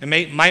 It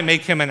might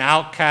make him an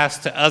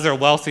outcast to other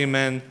wealthy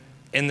men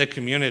in the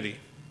community.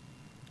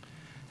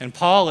 And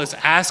Paul is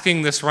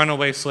asking this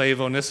runaway slave,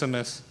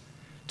 Onesimus,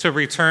 to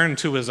return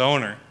to his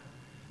owner,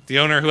 the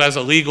owner who has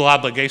a legal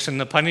obligation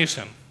to punish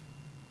him.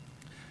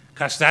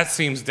 Gosh, that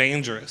seems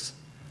dangerous.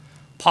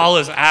 Paul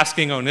is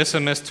asking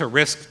Onesimus to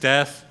risk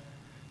death,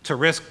 to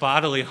risk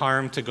bodily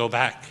harm, to go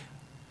back.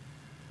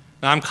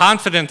 Now, I'm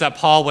confident that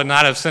Paul would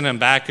not have sent him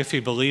back if he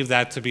believed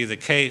that to be the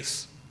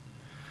case.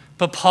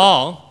 But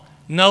Paul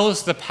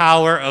knows the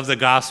power of the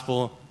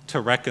gospel to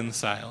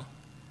reconcile.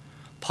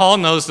 Paul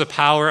knows the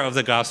power of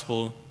the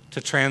gospel to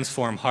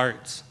transform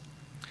hearts.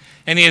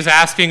 And he is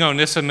asking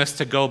Onesimus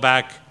to go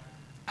back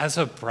as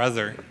a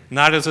brother,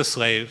 not as a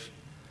slave.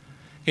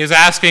 He is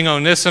asking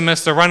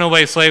Onesimus, the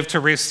runaway slave, to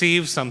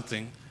receive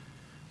something,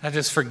 that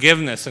is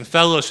forgiveness and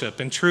fellowship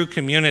and true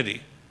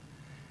community.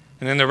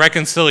 And in the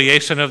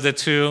reconciliation of the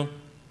two,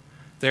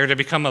 they are to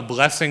become a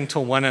blessing to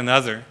one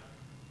another,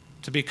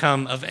 to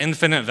become of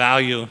infinite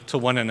value to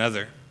one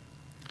another.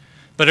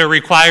 But it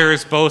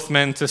requires both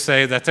men to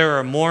say that there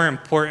are more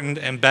important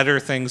and better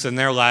things in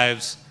their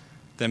lives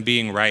than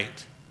being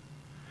right.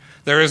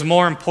 There is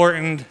more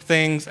important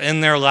things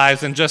in their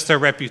lives than just their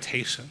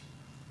reputation.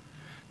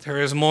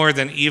 There is more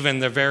than even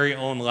their very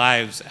own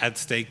lives at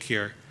stake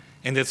here,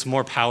 and it's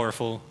more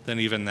powerful than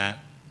even that.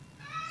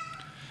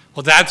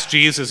 Well, that's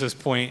Jesus'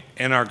 point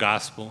in our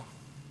gospel.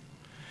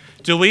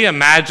 Do we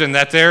imagine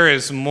that there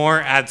is more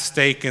at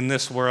stake in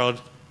this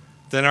world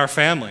than our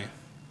family?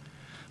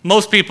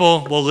 Most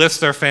people will list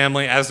their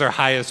family as their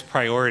highest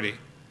priority.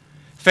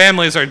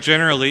 Families are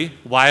generally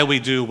why we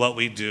do what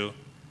we do.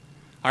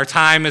 Our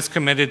time is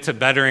committed to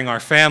bettering our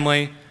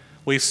family.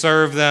 We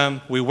serve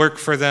them, we work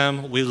for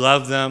them, we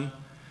love them.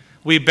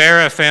 We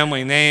bear a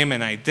family name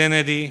and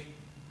identity.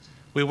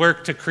 We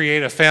work to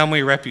create a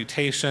family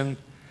reputation.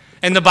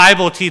 And the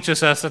Bible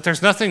teaches us that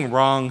there's nothing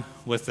wrong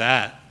with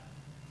that.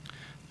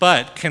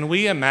 But can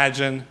we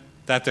imagine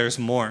that there's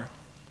more?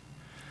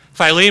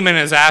 Philemon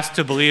is asked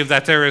to believe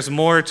that there is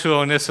more to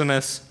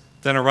Onesimus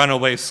than a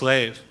runaway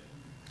slave.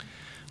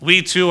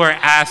 We too are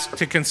asked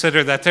to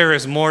consider that there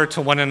is more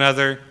to one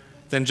another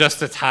than just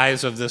the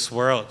ties of this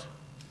world.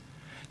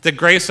 The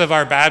grace of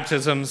our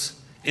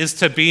baptisms is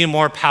to be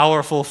more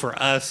powerful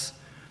for us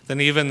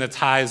than even the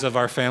ties of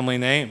our family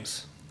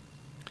names.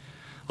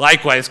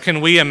 Likewise,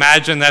 can we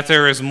imagine that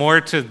there is more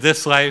to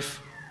this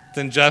life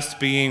than just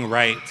being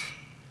right?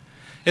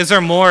 Is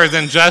there more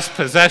than just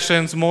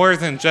possessions, more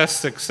than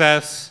just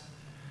success?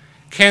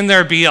 Can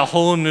there be a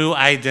whole new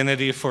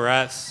identity for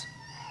us?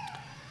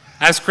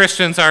 As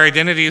Christians, our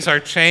identities are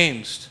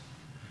changed.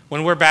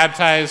 When we're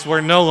baptized,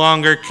 we're no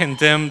longer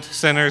condemned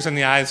sinners in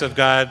the eyes of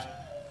God,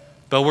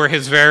 but we're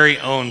his very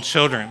own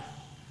children.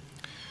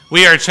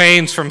 We are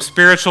changed from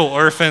spiritual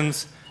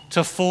orphans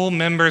to full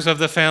members of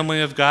the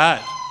family of God.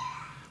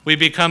 We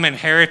become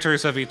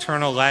inheritors of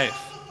eternal life.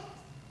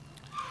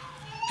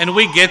 And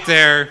we get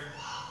there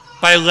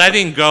by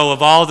letting go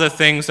of all the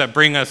things that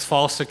bring us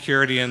false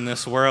security in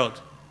this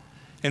world,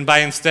 and by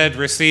instead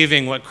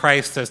receiving what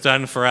Christ has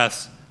done for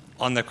us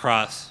on the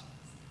cross.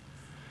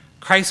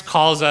 Christ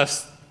calls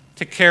us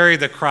to carry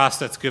the cross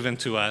that's given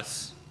to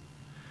us.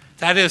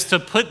 That is to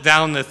put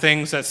down the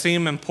things that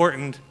seem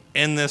important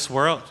in this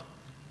world.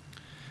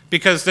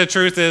 Because the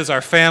truth is,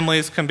 our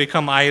families can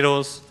become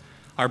idols,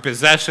 our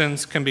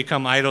possessions can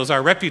become idols,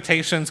 our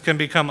reputations can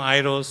become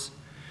idols,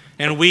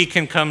 and we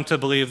can come to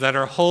believe that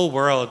our whole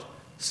world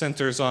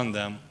centers on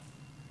them.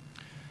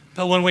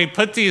 But when we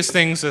put these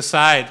things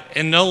aside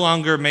and no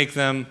longer make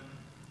them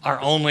our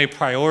only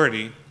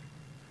priority,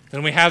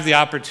 then we have the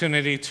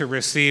opportunity to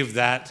receive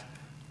that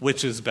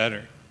which is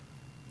better.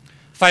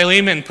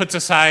 Philemon puts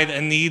aside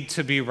a need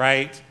to be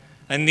right,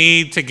 a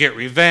need to get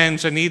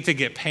revenge, a need to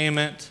get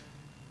payment.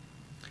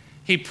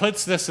 He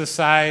puts this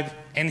aside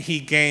and he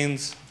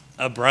gains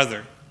a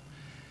brother.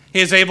 He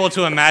is able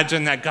to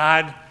imagine that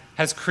God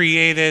has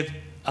created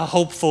a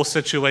hopeful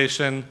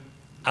situation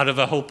out of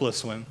a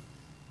hopeless one.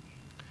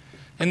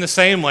 In the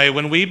same way,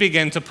 when we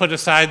begin to put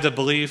aside the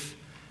belief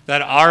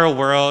that our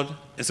world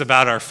is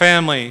about our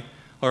family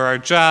or our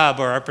job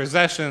or our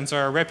possessions or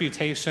our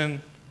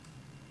reputation,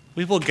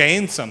 we will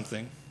gain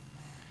something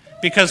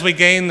because we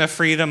gain the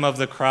freedom of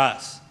the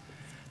cross.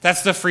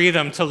 That's the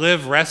freedom to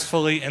live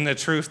restfully in the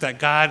truth that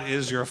God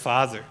is your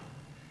Father.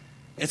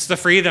 It's the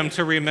freedom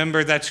to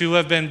remember that you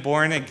have been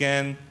born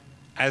again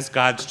as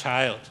God's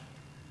child.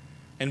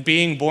 And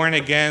being born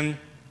again,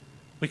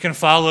 we can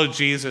follow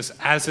Jesus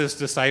as his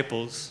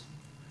disciples,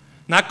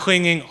 not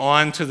clinging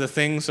on to the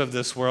things of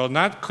this world,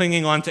 not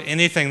clinging on to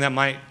anything that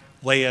might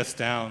weigh us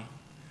down,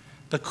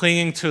 but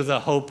clinging to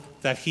the hope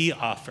that he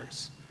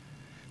offers.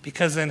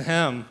 Because in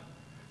him,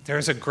 there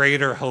is a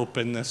greater hope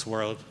in this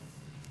world.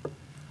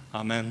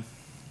 Amen.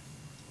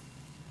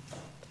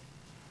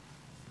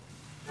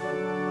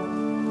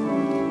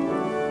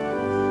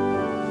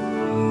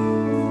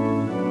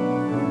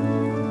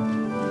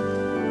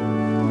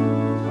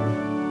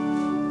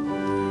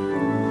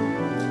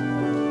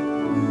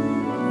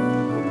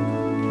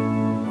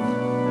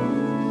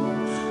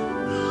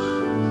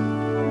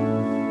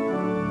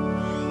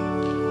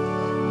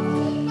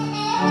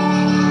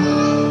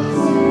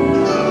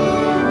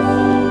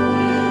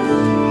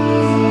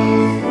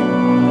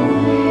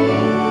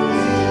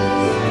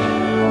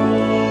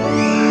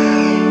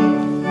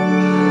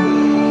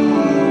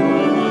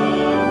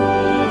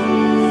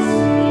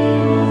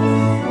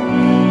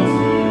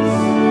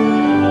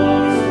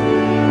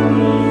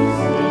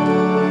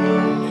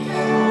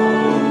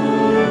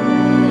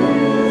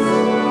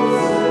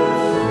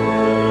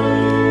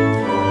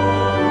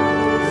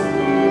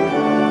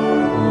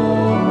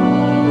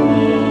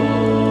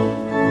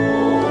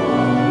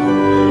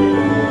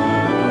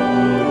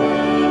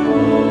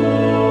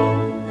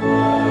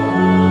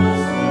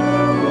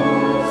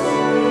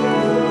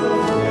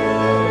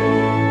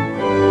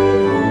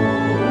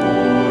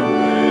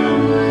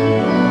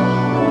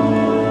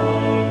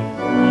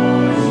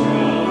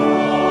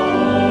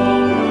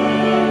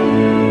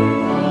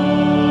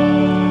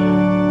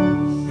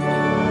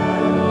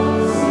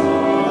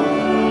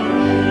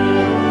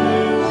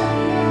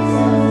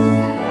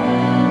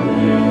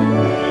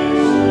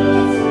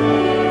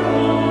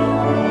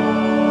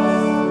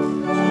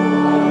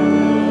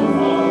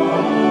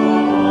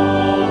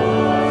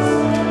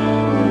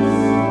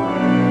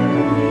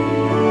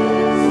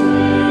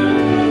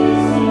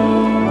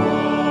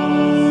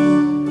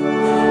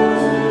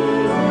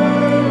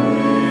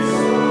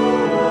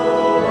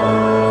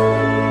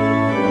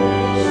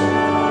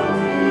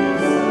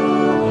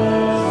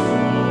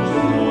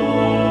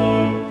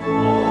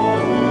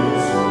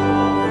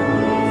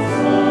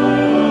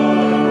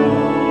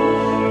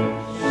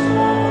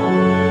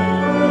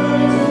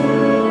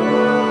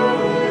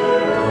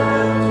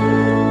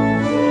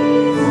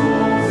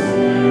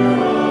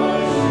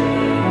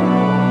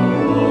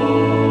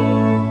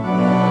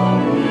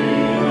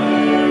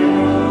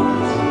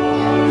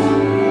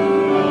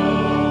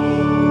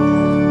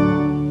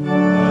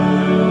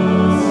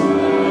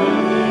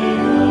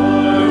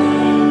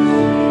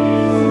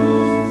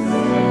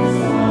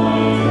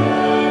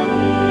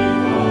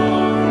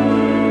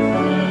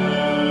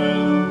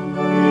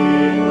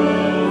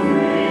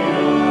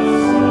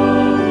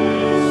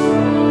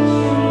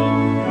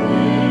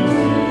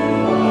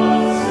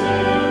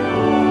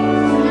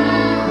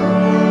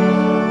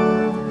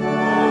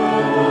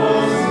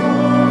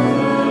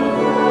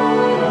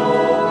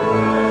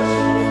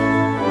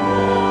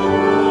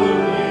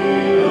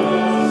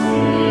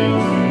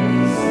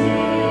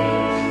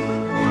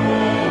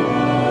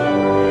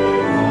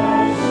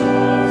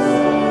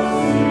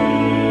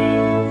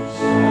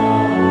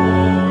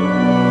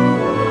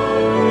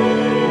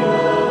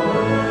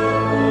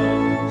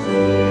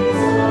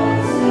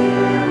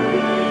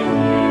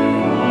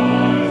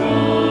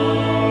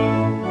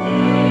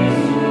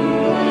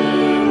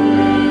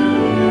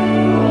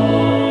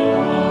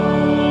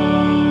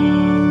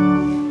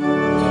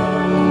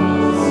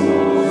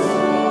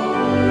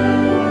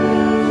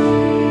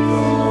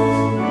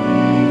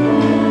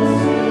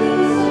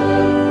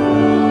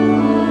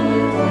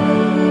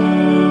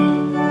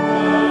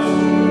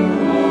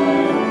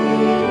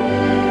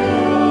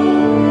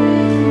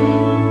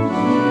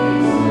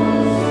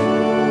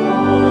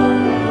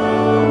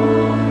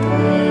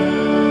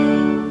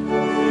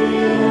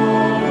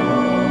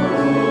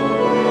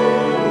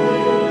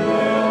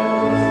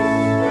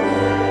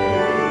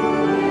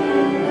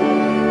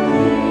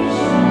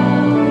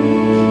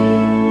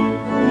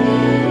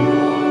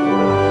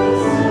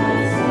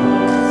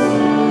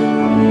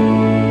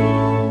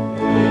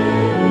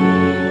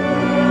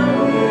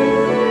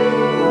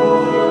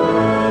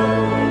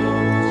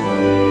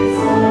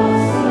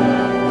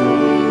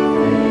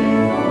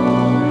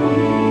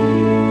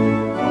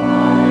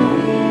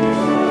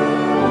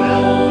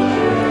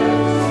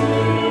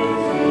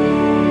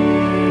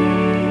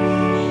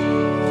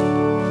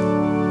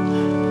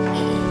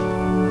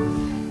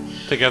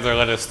 Together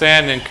let us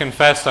stand and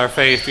confess our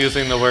faith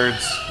using the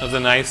words of the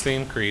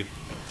Nicene Creed.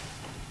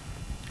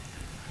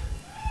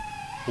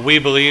 We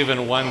believe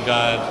in one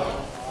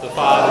God, the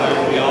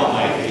Father, the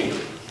Almighty,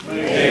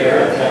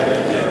 maker of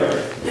heaven and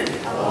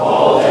earth, of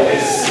all that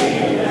is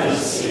seen and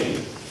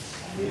unseen.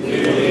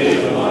 We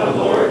believe in one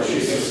Lord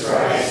Jesus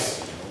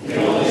Christ,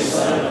 the only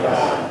Son of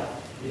God,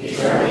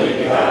 eternally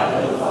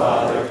begotten of the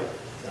Father,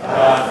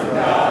 God from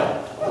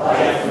God,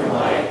 light from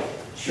light,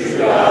 true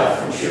God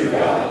from true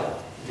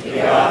God,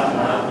 begotten,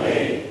 not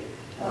made,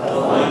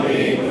 of one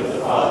being with the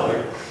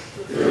Father.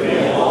 Through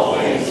him all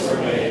things were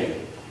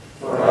made.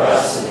 For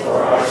us and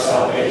for our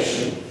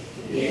salvation,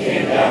 he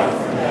came down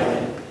from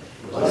heaven,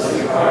 was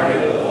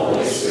incarnate of the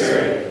Holy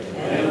Spirit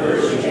and the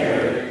Virgin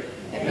Mary,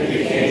 and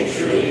became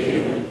truly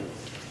human.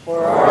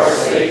 For our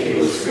sake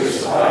he was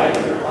crucified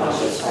under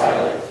Pontius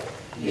Pilate.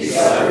 He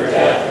suffered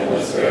death and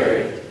was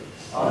buried.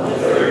 On the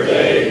third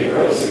day he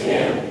rose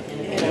again,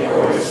 in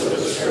accordance with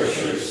the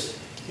Scriptures.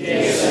 He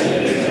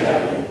ascended into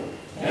heaven,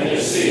 and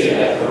is seated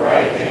at the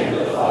right hand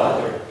of the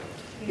Father.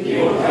 He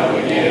will come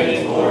again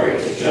in glory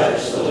to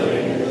judge the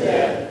living and the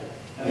dead,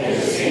 and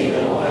his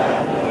kingdom will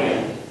have no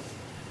end.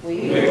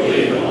 We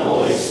believe in the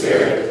Holy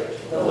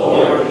Spirit, the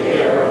Lord, the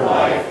giver of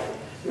life,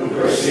 who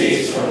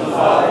proceeds from the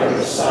Father and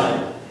the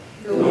Son,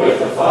 who with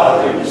the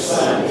Father and the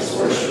Son is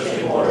worshipped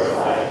and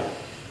glorified,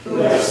 who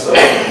has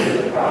spoken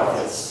through the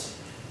prophets.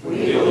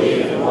 We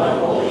believe in one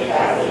holy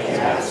Catholic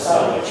and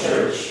Apostolic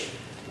Church.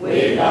 We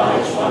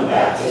acknowledge one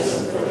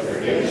baptism for the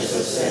forgiveness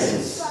of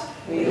sins.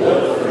 We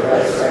look for the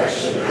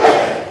resurrection of the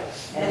dead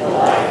and the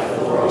life of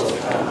the world to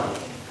come.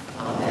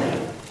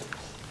 Amen.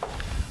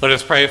 Let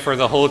us pray for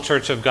the whole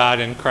Church of God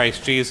in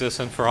Christ Jesus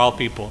and for all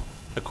people,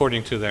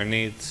 according to their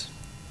needs.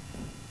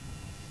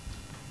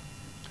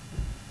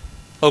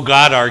 O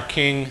God, our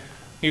King,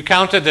 you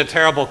counted the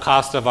terrible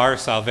cost of our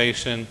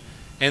salvation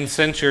and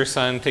sent your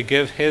Son to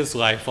give his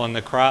life on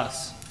the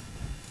cross.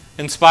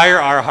 Inspire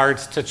our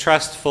hearts to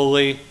trust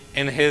fully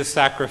in his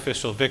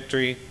sacrificial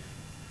victory,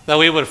 that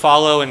we would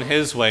follow in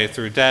his way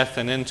through death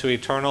and into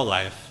eternal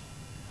life.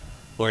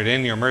 Lord,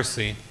 in your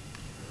mercy.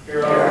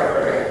 Hear our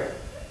prayer.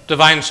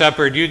 Divine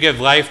Shepherd, you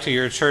give life to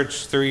your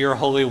church through your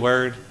holy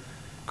word.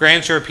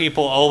 Grant your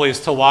people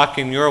always to walk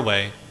in your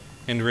way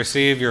and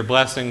receive your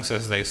blessings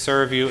as they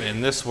serve you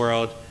in this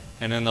world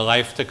and in the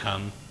life to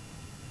come.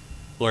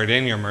 Lord,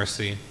 in your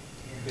mercy.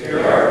 Hear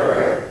our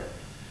prayer.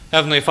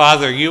 Heavenly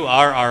Father, you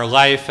are our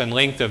life and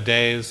length of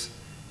days,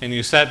 and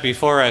you set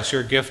before us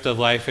your gift of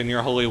life in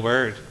your holy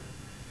word.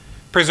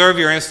 Preserve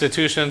your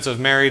institutions of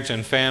marriage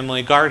and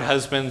family. Guard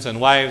husbands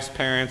and wives,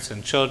 parents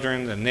and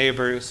children and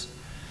neighbors.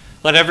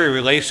 Let every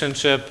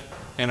relationship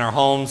in our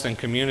homes and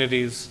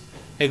communities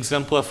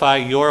exemplify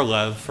your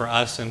love for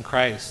us in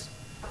Christ,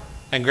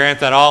 and grant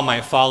that all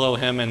might follow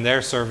him in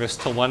their service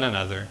to one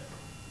another.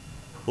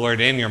 Lord,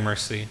 in your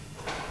mercy.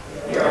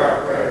 Hear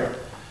our prayer.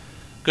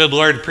 Good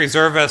Lord,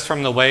 preserve us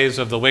from the ways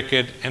of the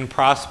wicked and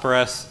prosper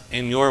us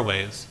in your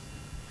ways.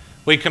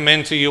 We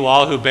commend to you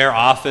all who bear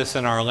office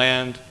in our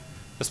land,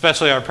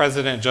 especially our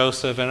President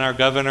Joseph and our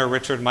Governor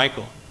Richard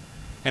Michael,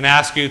 and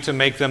ask you to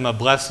make them a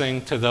blessing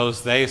to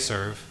those they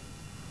serve.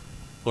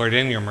 Lord,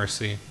 in your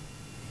mercy.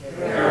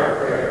 Hear our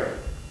prayer.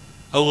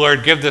 O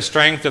Lord, give the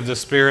strength of the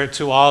Spirit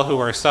to all who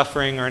are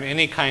suffering or in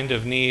any kind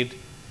of need,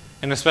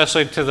 and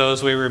especially to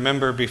those we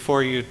remember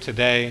before you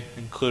today,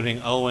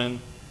 including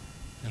Owen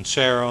and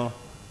Cheryl,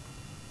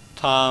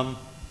 Tom,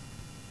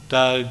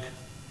 Doug,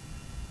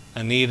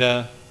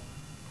 Anita,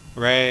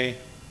 Ray,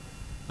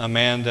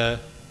 Amanda,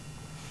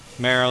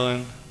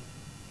 Marilyn,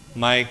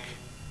 Mike,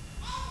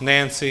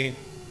 Nancy,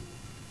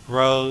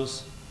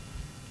 Rose,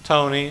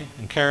 Tony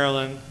and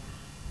Carolyn,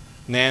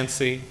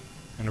 Nancy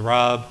and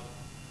Rob,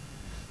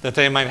 that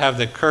they might have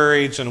the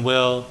courage and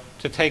will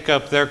to take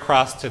up their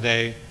cross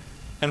today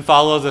and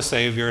follow the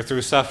Savior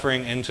through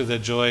suffering into the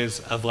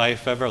joys of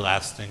life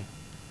everlasting.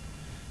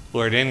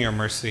 Lord, in your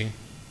mercy.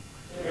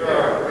 Hear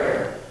our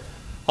prayer.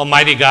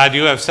 Almighty God,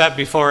 you have set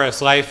before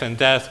us life and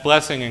death,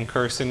 blessing and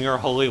curse in your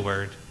holy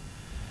word.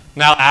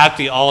 Now at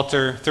the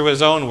altar, through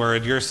his own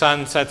word, your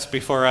Son sets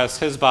before us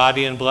his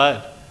body and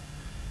blood.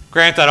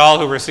 Grant that all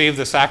who receive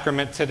the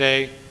sacrament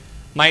today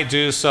might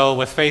do so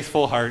with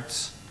faithful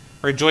hearts,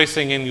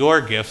 rejoicing in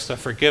your gifts of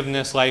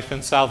forgiveness, life,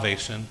 and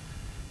salvation,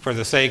 for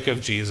the sake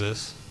of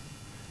Jesus.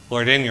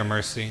 Lord, in your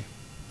mercy.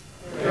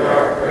 Hear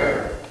our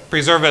prayer.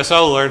 Preserve us,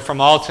 O Lord, from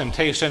all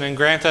temptation, and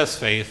grant us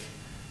faith,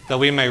 that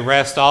we may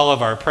rest all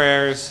of our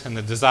prayers and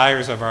the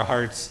desires of our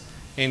hearts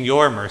in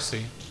your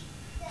mercy,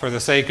 for the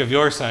sake of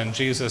your Son,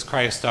 Jesus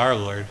Christ our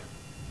Lord.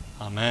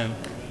 Amen.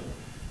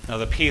 Now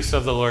the peace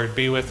of the Lord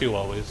be with you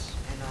always.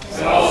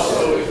 And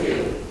also with you.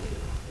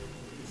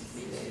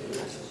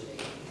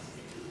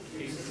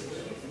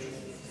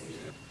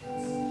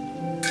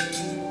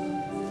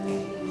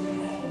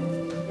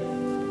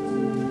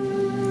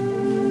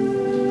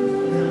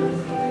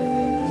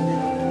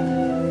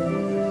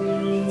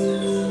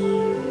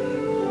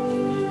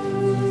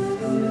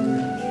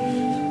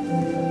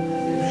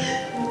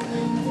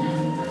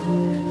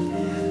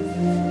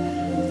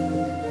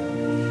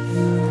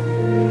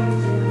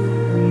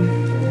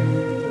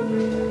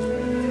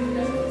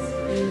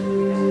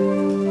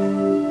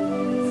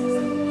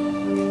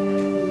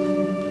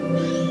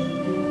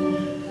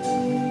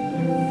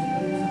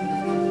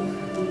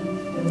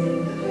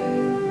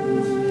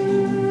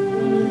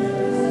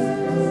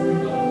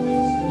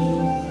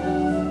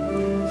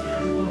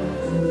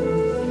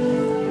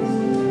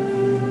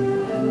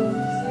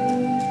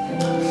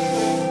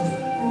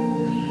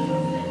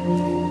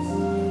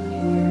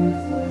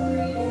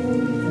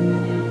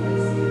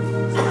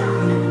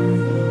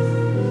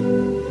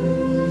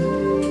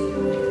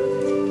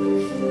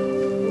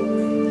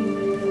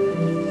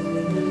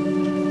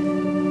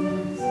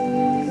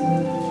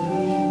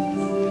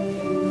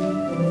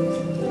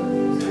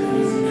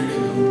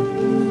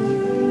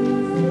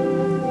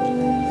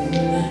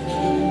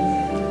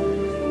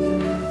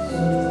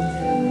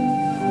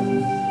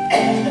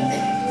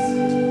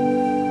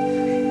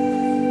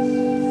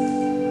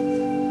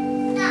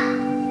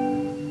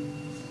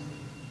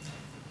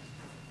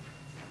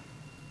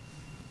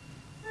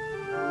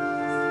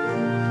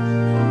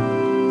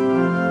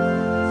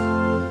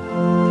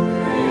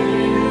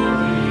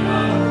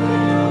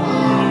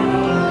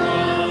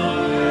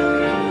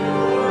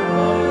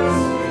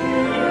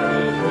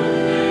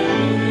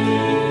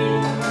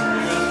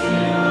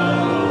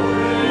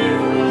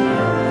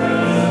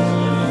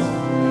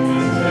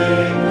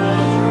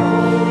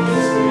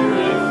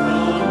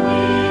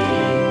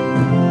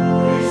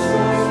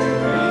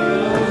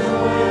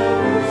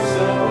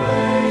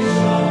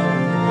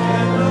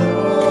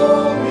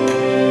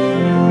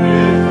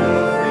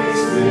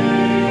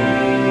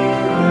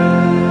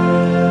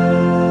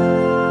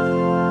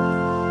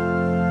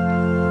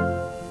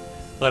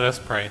 us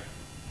pray.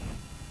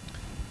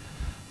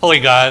 Holy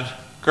God,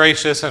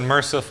 gracious and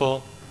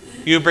merciful,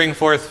 you bring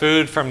forth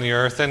food from the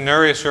earth and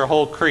nourish your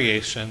whole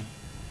creation.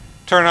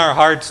 Turn our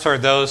hearts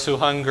toward those who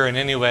hunger in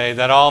any way,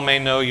 that all may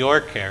know your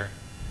care,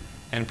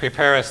 and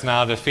prepare us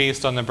now to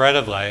feast on the bread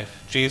of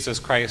life, Jesus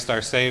Christ,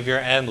 our Savior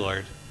and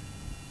Lord.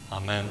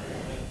 Amen.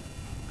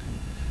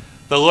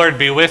 The Lord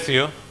be with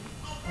you.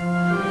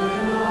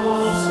 And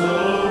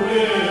also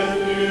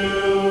with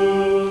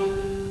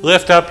you.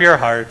 Lift up your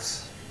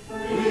hearts. We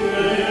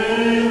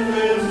lift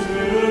them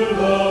to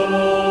the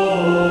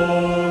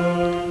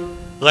Lord.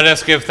 Let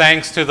us give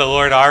thanks to the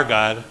Lord our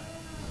God.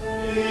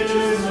 It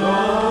is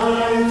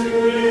right to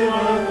give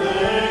our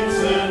thanks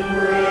and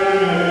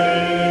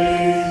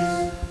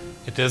praise.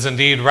 It is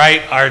indeed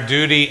right, our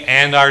duty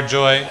and our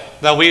joy,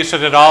 that we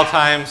should at all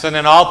times and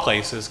in all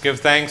places give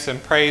thanks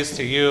and praise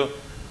to you,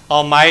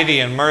 Almighty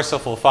and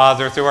merciful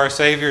Father, through our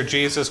Savior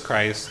Jesus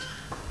Christ,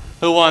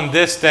 who on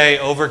this day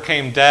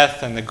overcame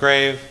death and the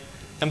grave,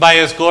 and by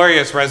his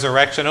glorious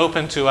resurrection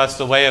opened to us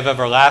the way of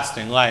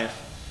everlasting life.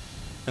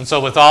 And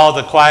so with all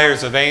the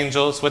choirs of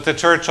angels, with the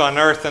church on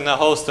earth and the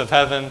host of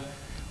heaven,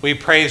 we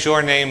praise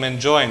your name and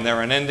join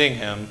their unending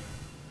hymn.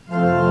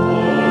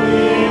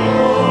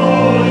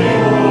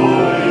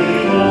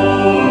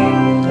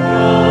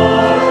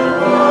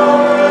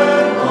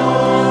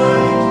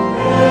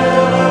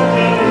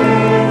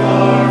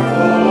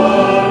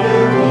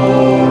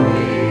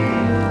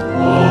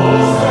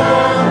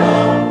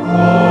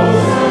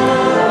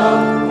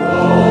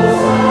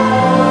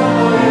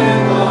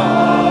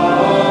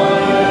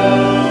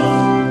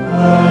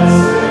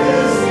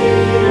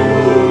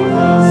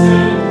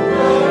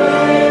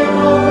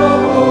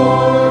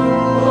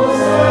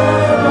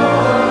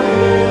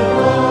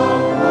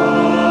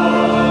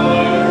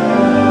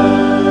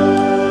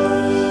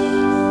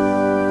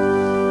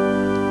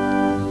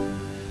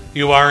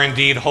 You are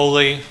indeed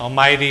holy,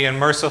 almighty, and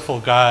merciful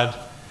God.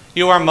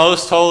 You are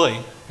most holy,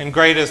 and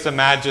great is the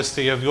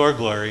majesty of your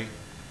glory.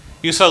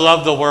 You so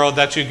loved the world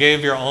that you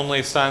gave your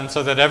only Son,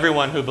 so that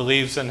everyone who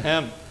believes in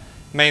him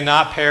may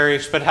not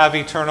perish but have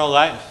eternal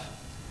life.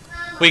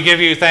 We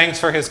give you thanks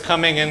for his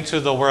coming into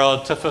the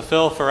world to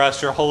fulfill for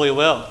us your holy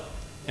will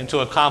and to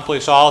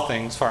accomplish all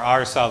things for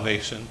our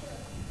salvation.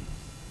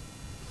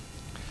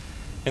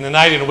 In the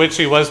night in which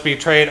he was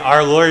betrayed,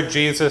 our Lord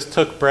Jesus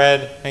took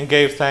bread and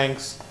gave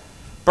thanks,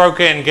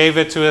 broke it and gave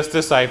it to his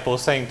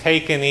disciples, saying,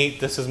 "Take and eat,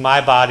 this is my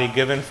body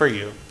given for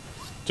you.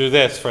 Do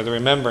this for the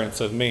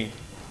remembrance of me."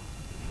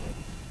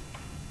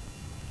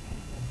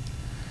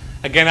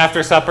 Again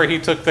after supper he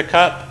took the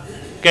cup,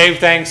 gave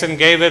thanks and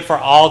gave it for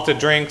all to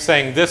drink,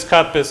 saying, "This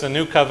cup is the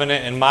new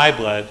covenant in my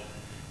blood,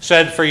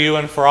 shed for you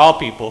and for all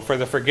people for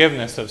the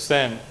forgiveness of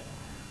sin.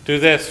 Do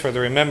this for the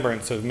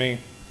remembrance of me."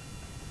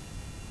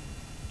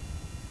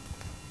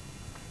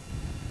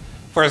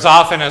 For as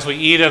often as we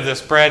eat of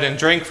this bread and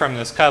drink from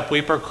this cup,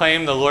 we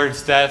proclaim the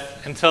Lord's death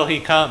until he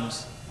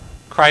comes.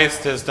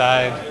 Christ has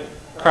died.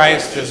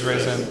 Christ is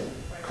risen.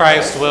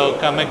 Christ will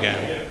come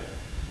again.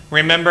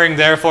 Remembering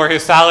therefore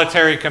his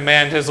solitary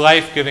command, his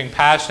life-giving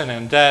passion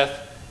and death,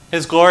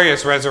 his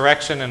glorious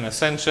resurrection and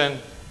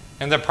ascension,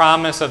 and the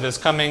promise of his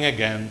coming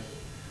again,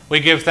 we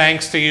give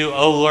thanks to you,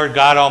 O Lord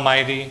God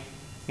Almighty,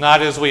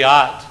 not as we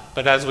ought,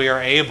 but as we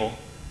are able.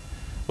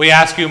 We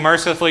ask you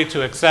mercifully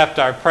to accept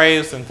our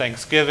praise and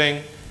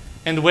thanksgiving,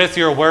 and with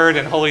your word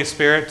and Holy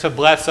Spirit to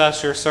bless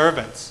us, your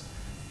servants,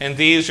 and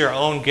these your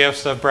own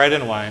gifts of bread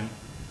and wine,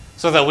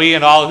 so that we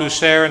and all who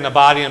share in the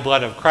body and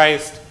blood of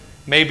Christ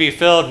may be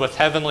filled with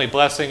heavenly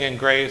blessing and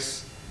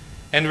grace,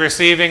 and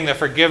receiving the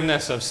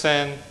forgiveness of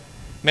sin,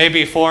 may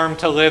be formed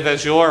to live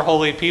as your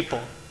holy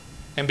people,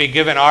 and be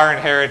given our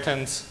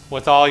inheritance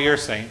with all your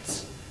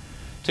saints.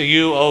 To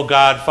you, O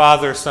God,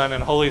 Father, Son,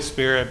 and Holy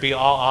Spirit, be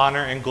all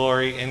honor and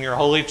glory in your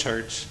holy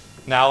church,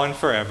 now and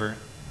forever.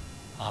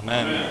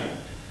 Amen. Amen.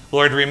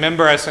 Lord,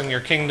 remember us in your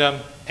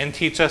kingdom and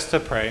teach us to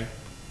pray.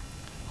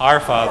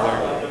 Our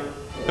Father,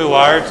 who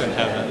art in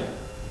heaven,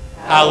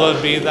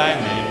 hallowed be thy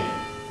name.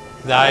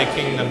 Thy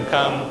kingdom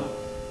come,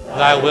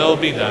 thy will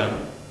be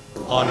done,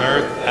 on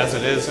earth as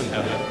it is in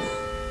heaven.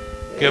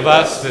 Give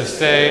us this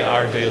day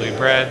our daily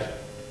bread,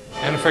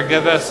 and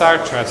forgive us our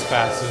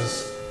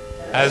trespasses,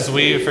 as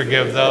we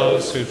forgive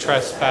those who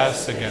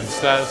trespass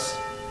against us.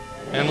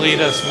 And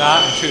lead us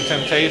not into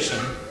temptation,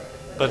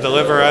 but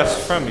deliver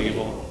us from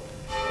evil.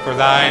 For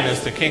thine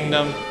is the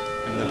kingdom,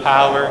 and the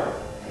power,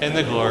 and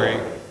the glory,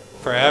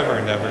 forever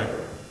and ever.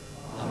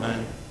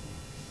 Amen.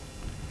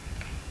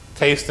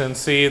 Taste and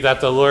see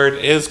that the Lord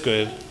is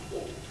good.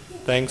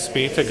 Thanks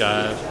be to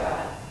God.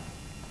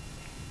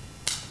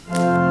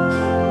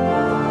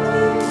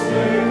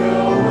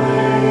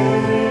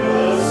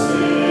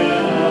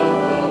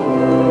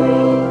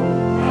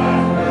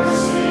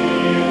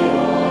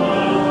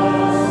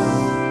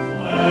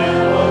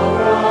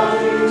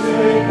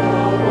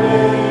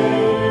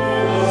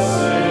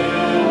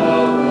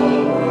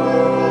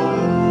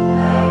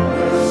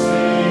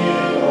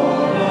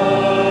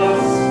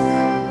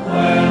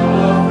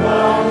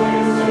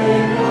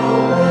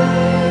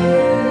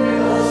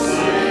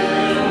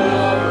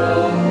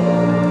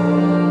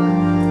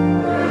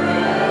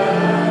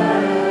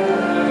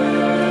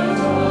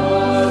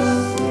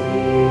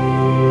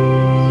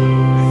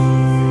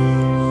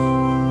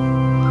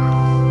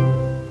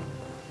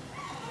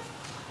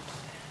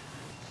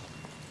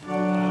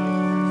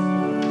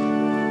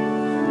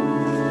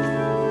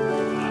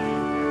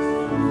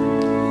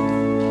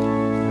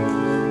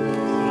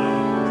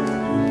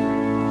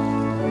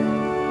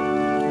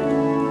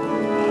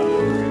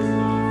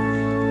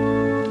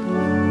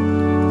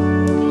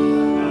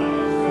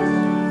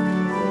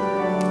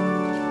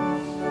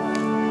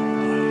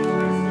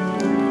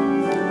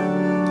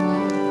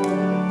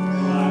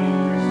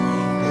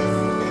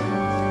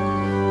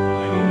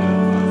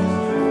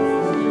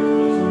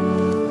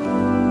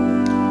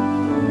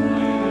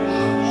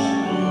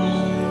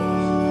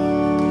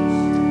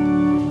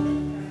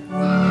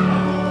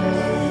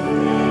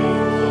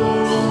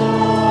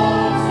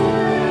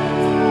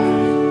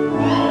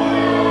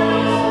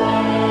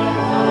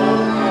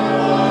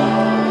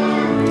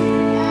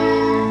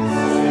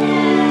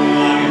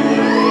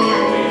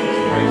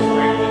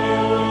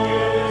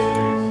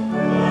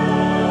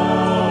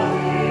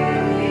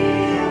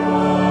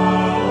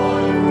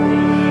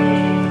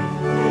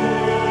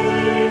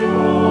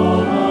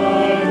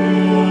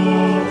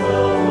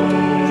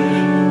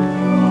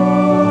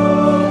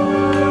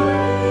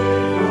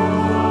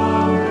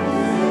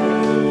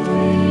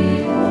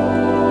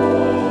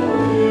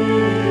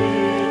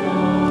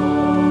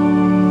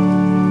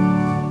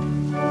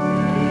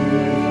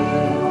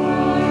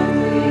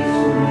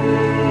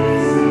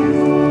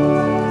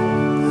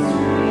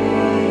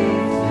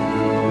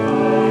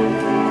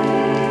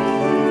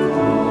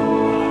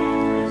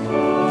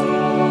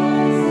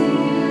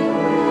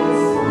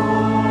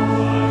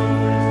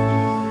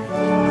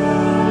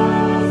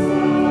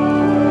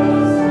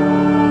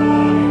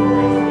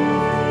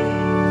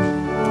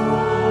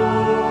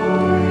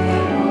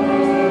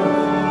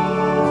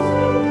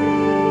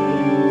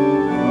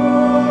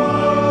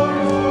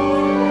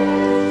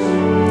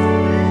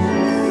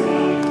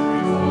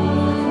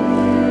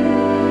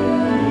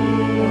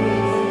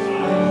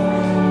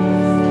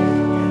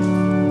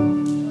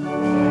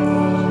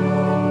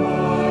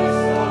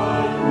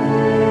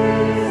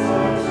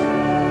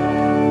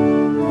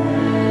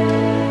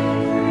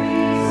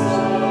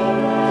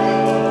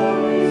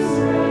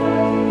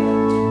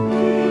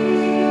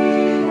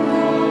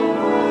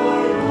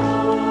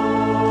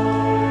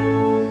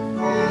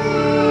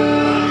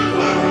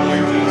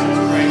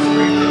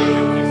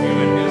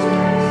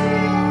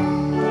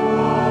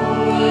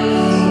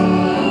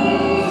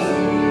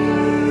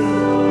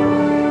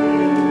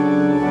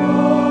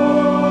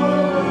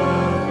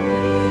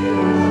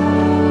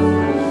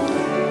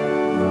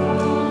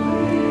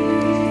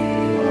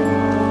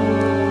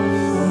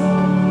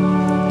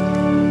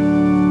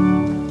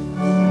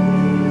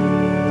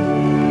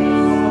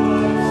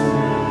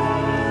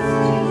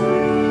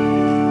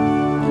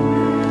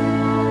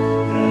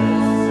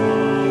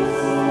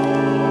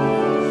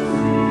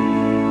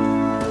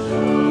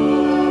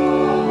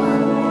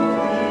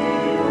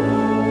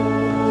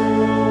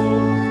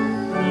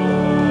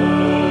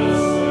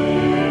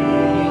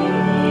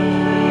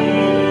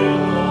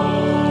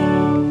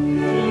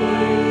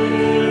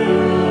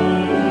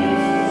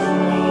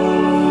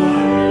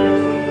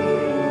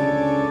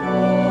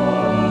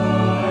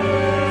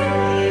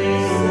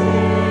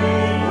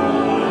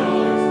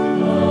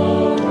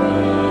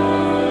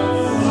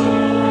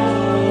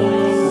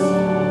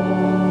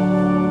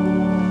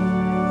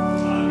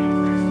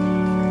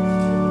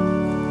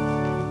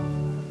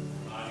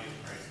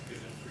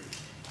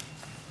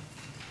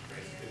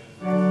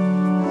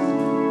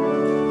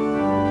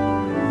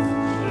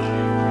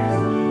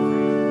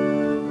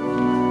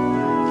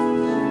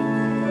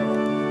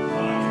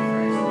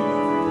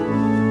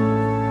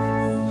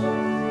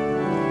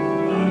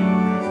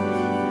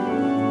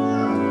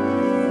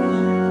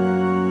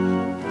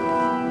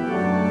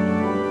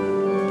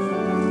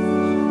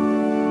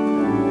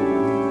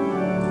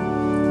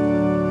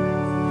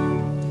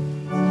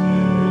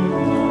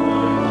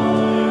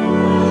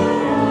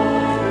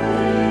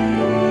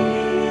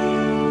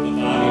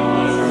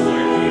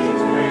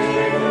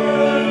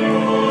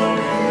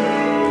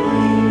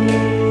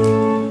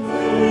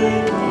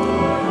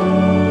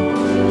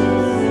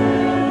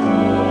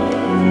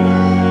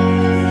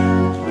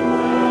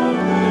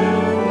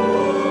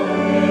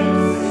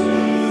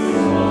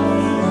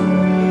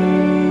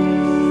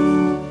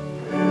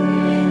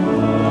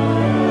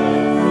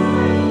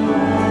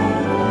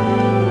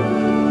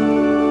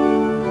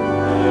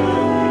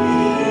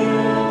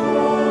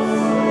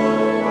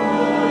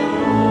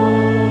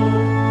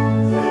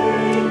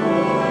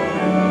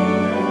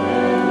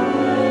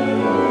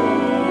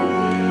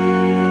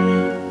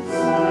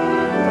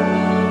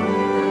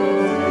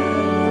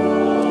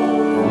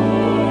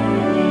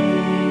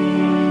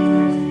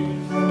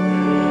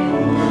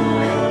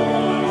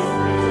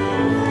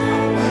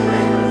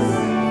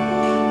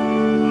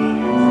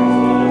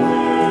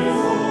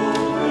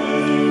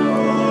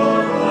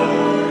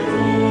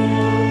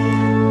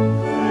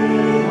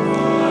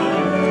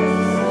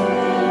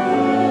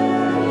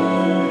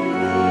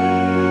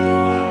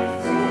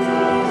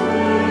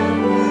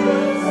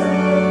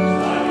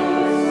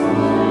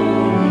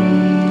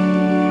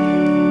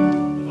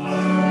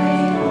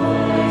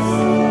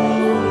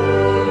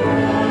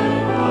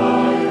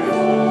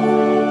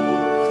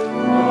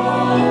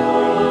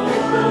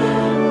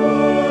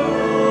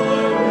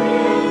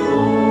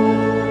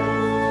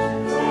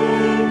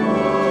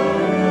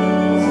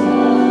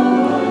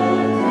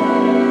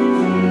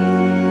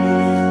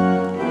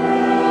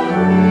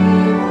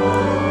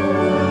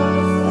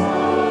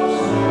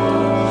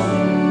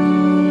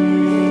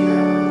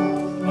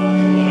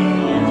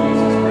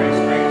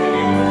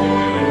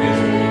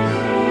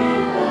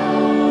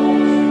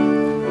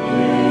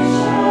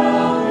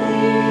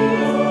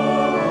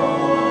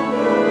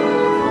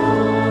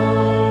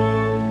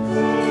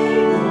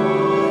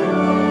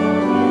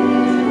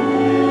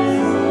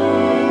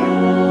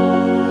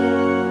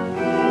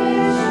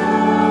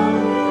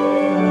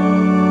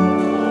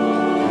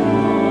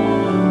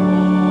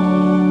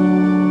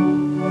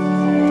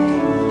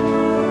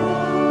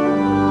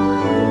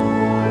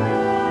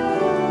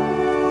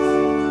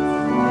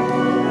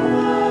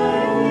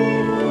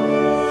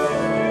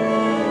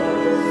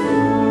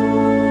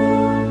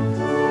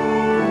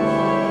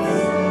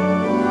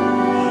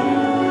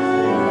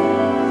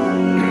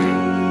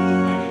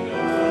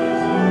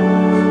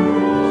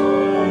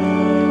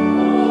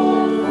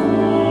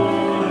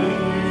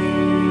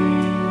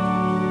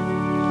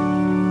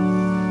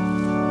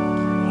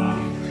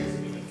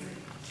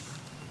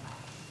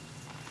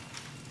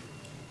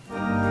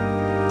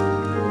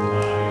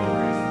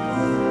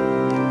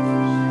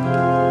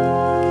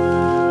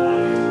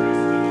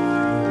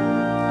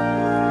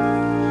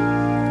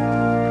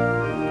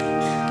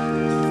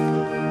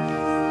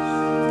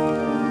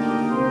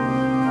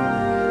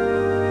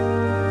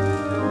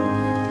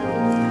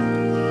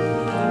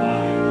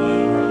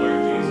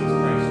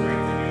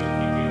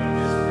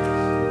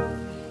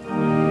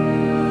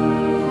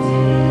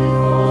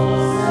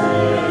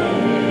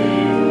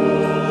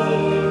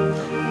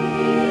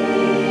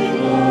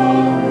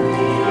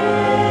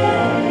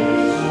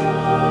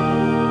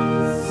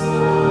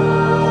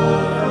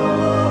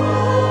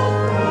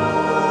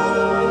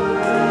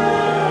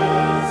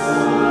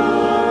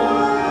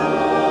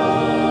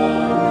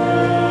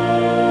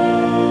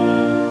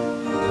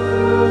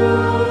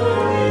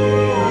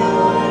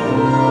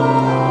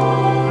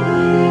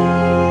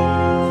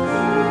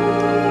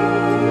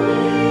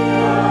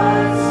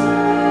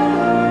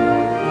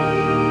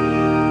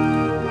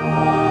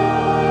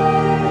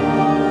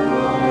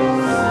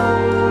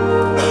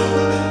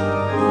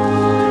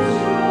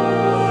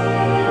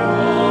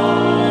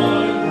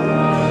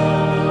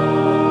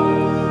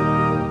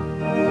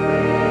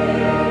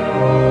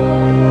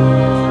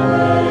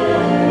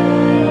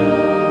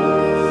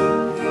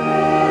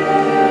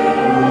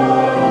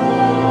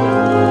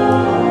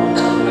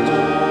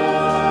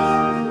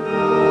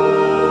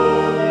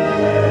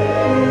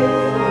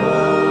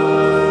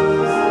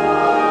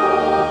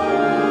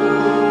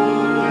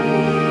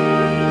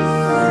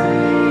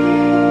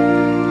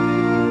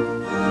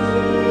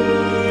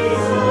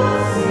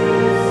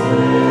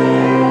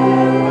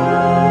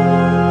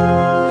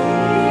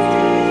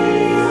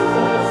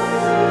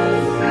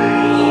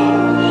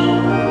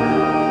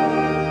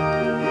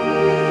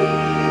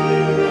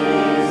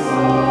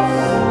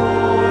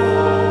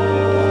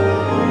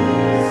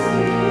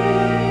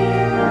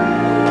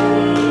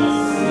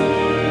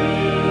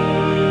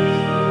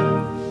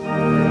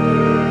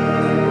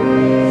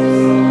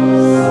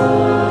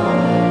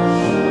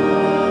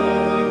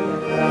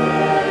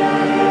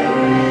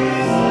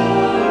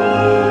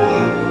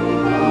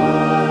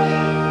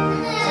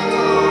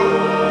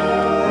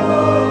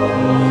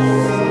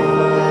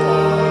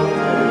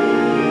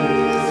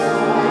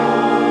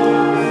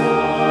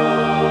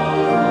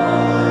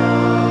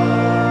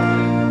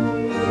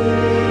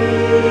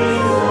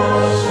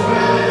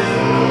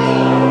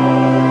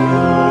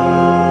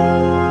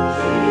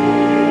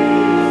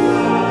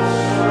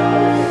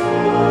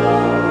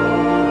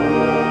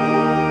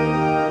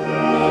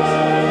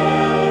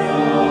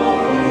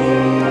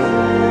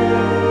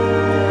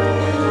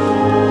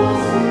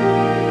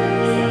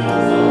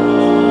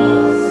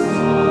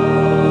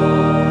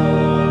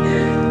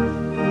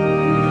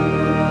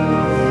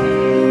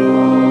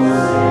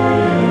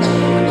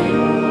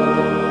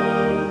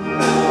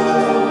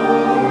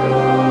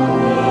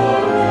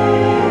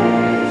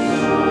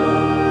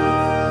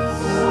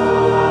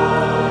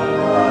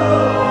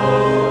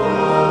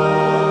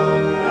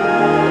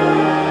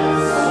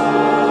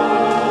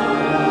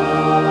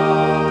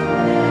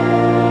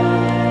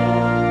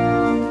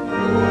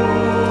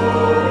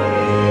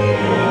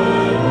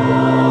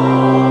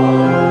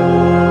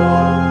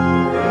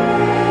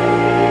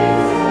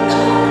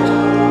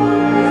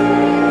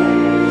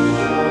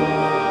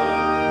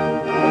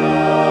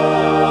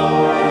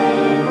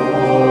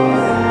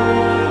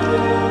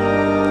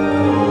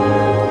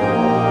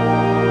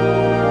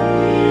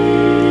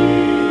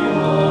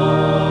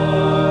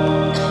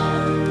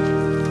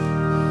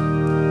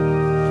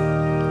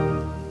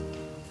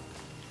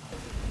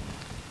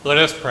 Let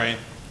us pray.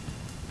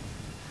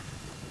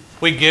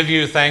 We give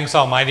you thanks,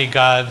 Almighty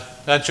God,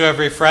 that you have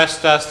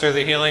refreshed us through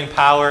the healing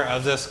power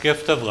of this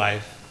gift of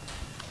life.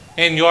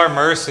 In your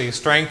mercy,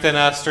 strengthen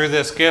us through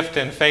this gift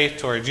in faith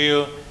toward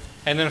you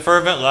and in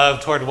fervent love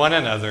toward one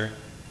another,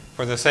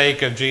 for the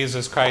sake of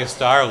Jesus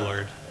Christ our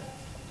Lord.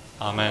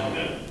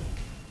 Amen.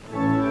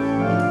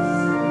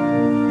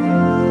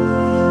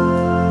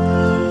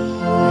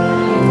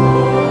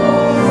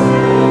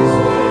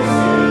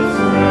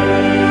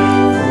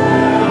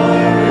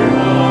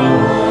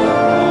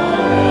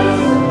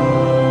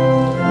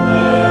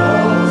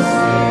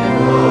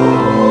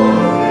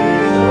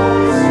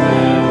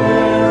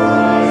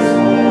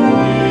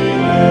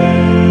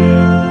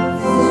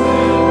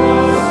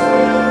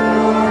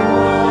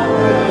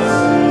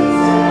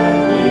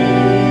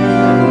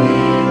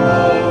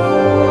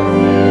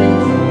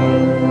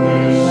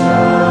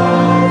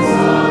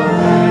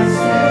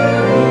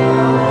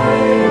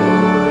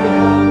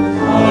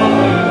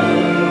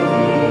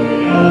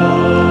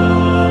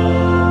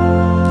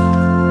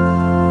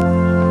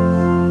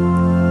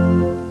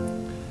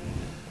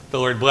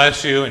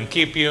 Bless you and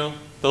keep you.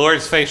 The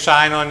Lord's face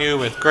shine on you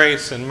with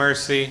grace and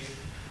mercy.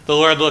 The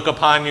Lord look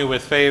upon you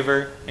with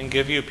favor and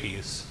give you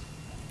peace.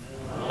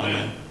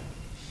 Amen.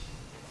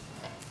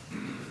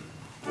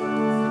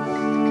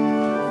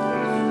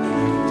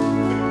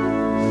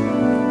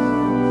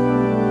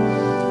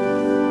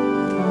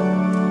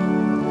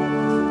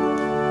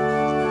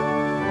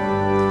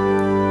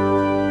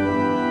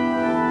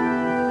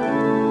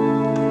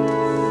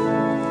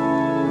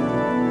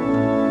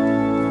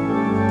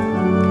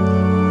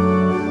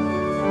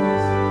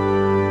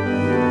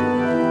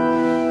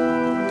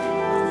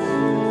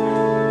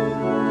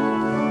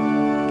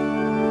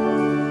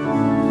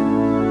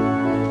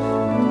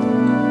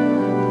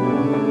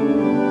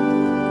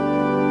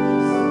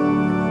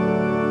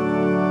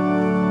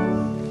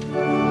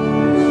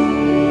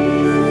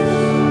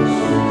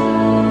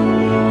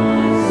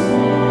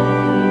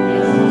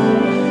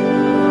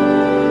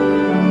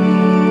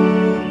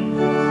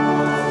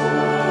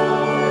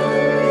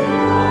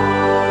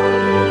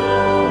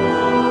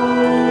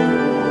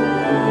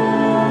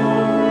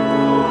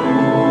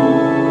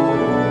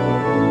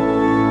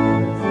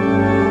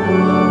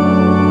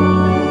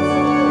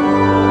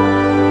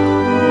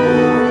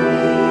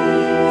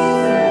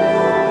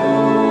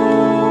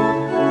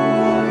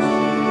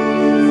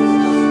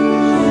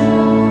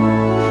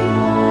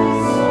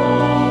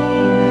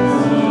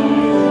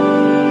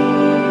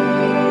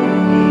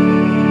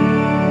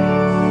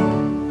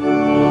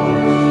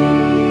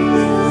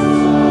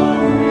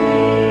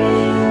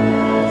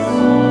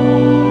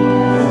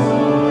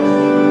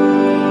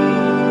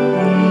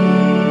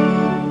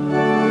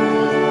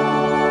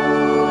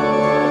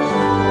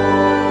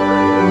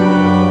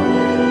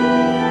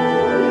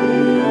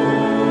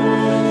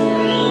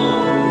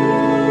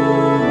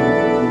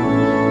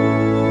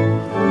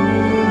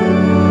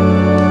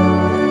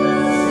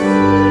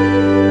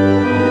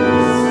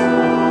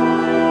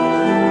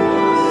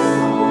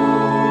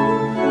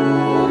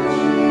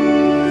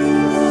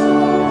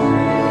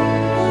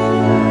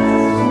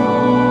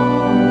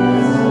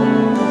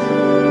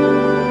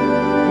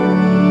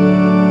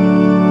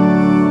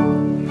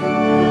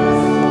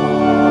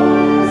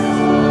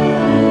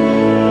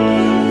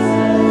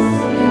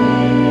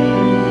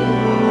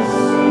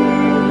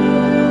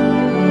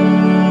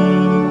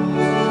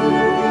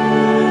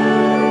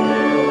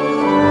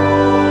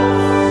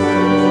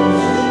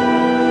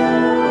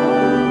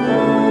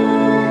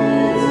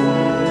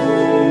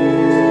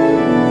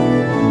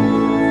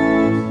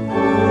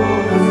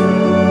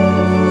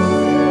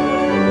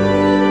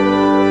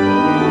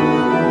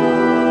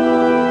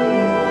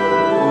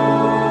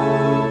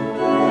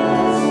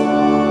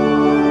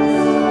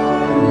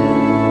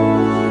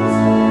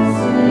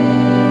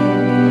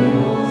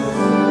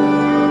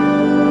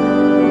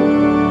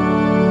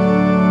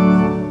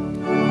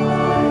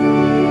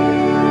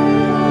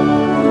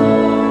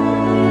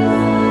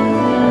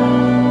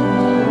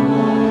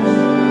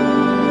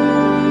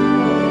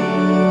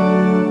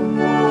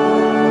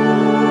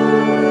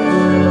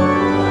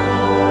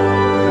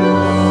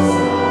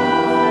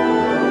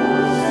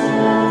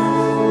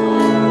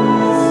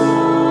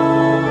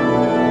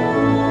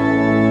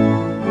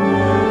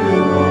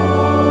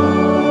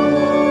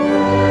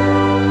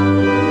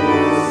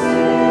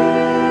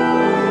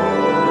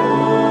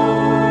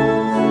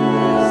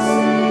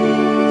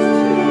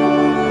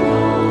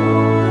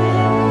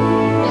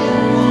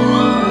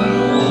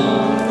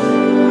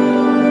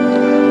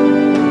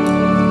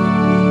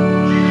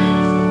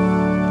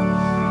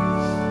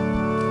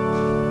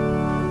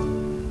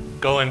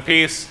 Go in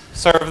peace.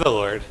 Serve the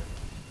Lord.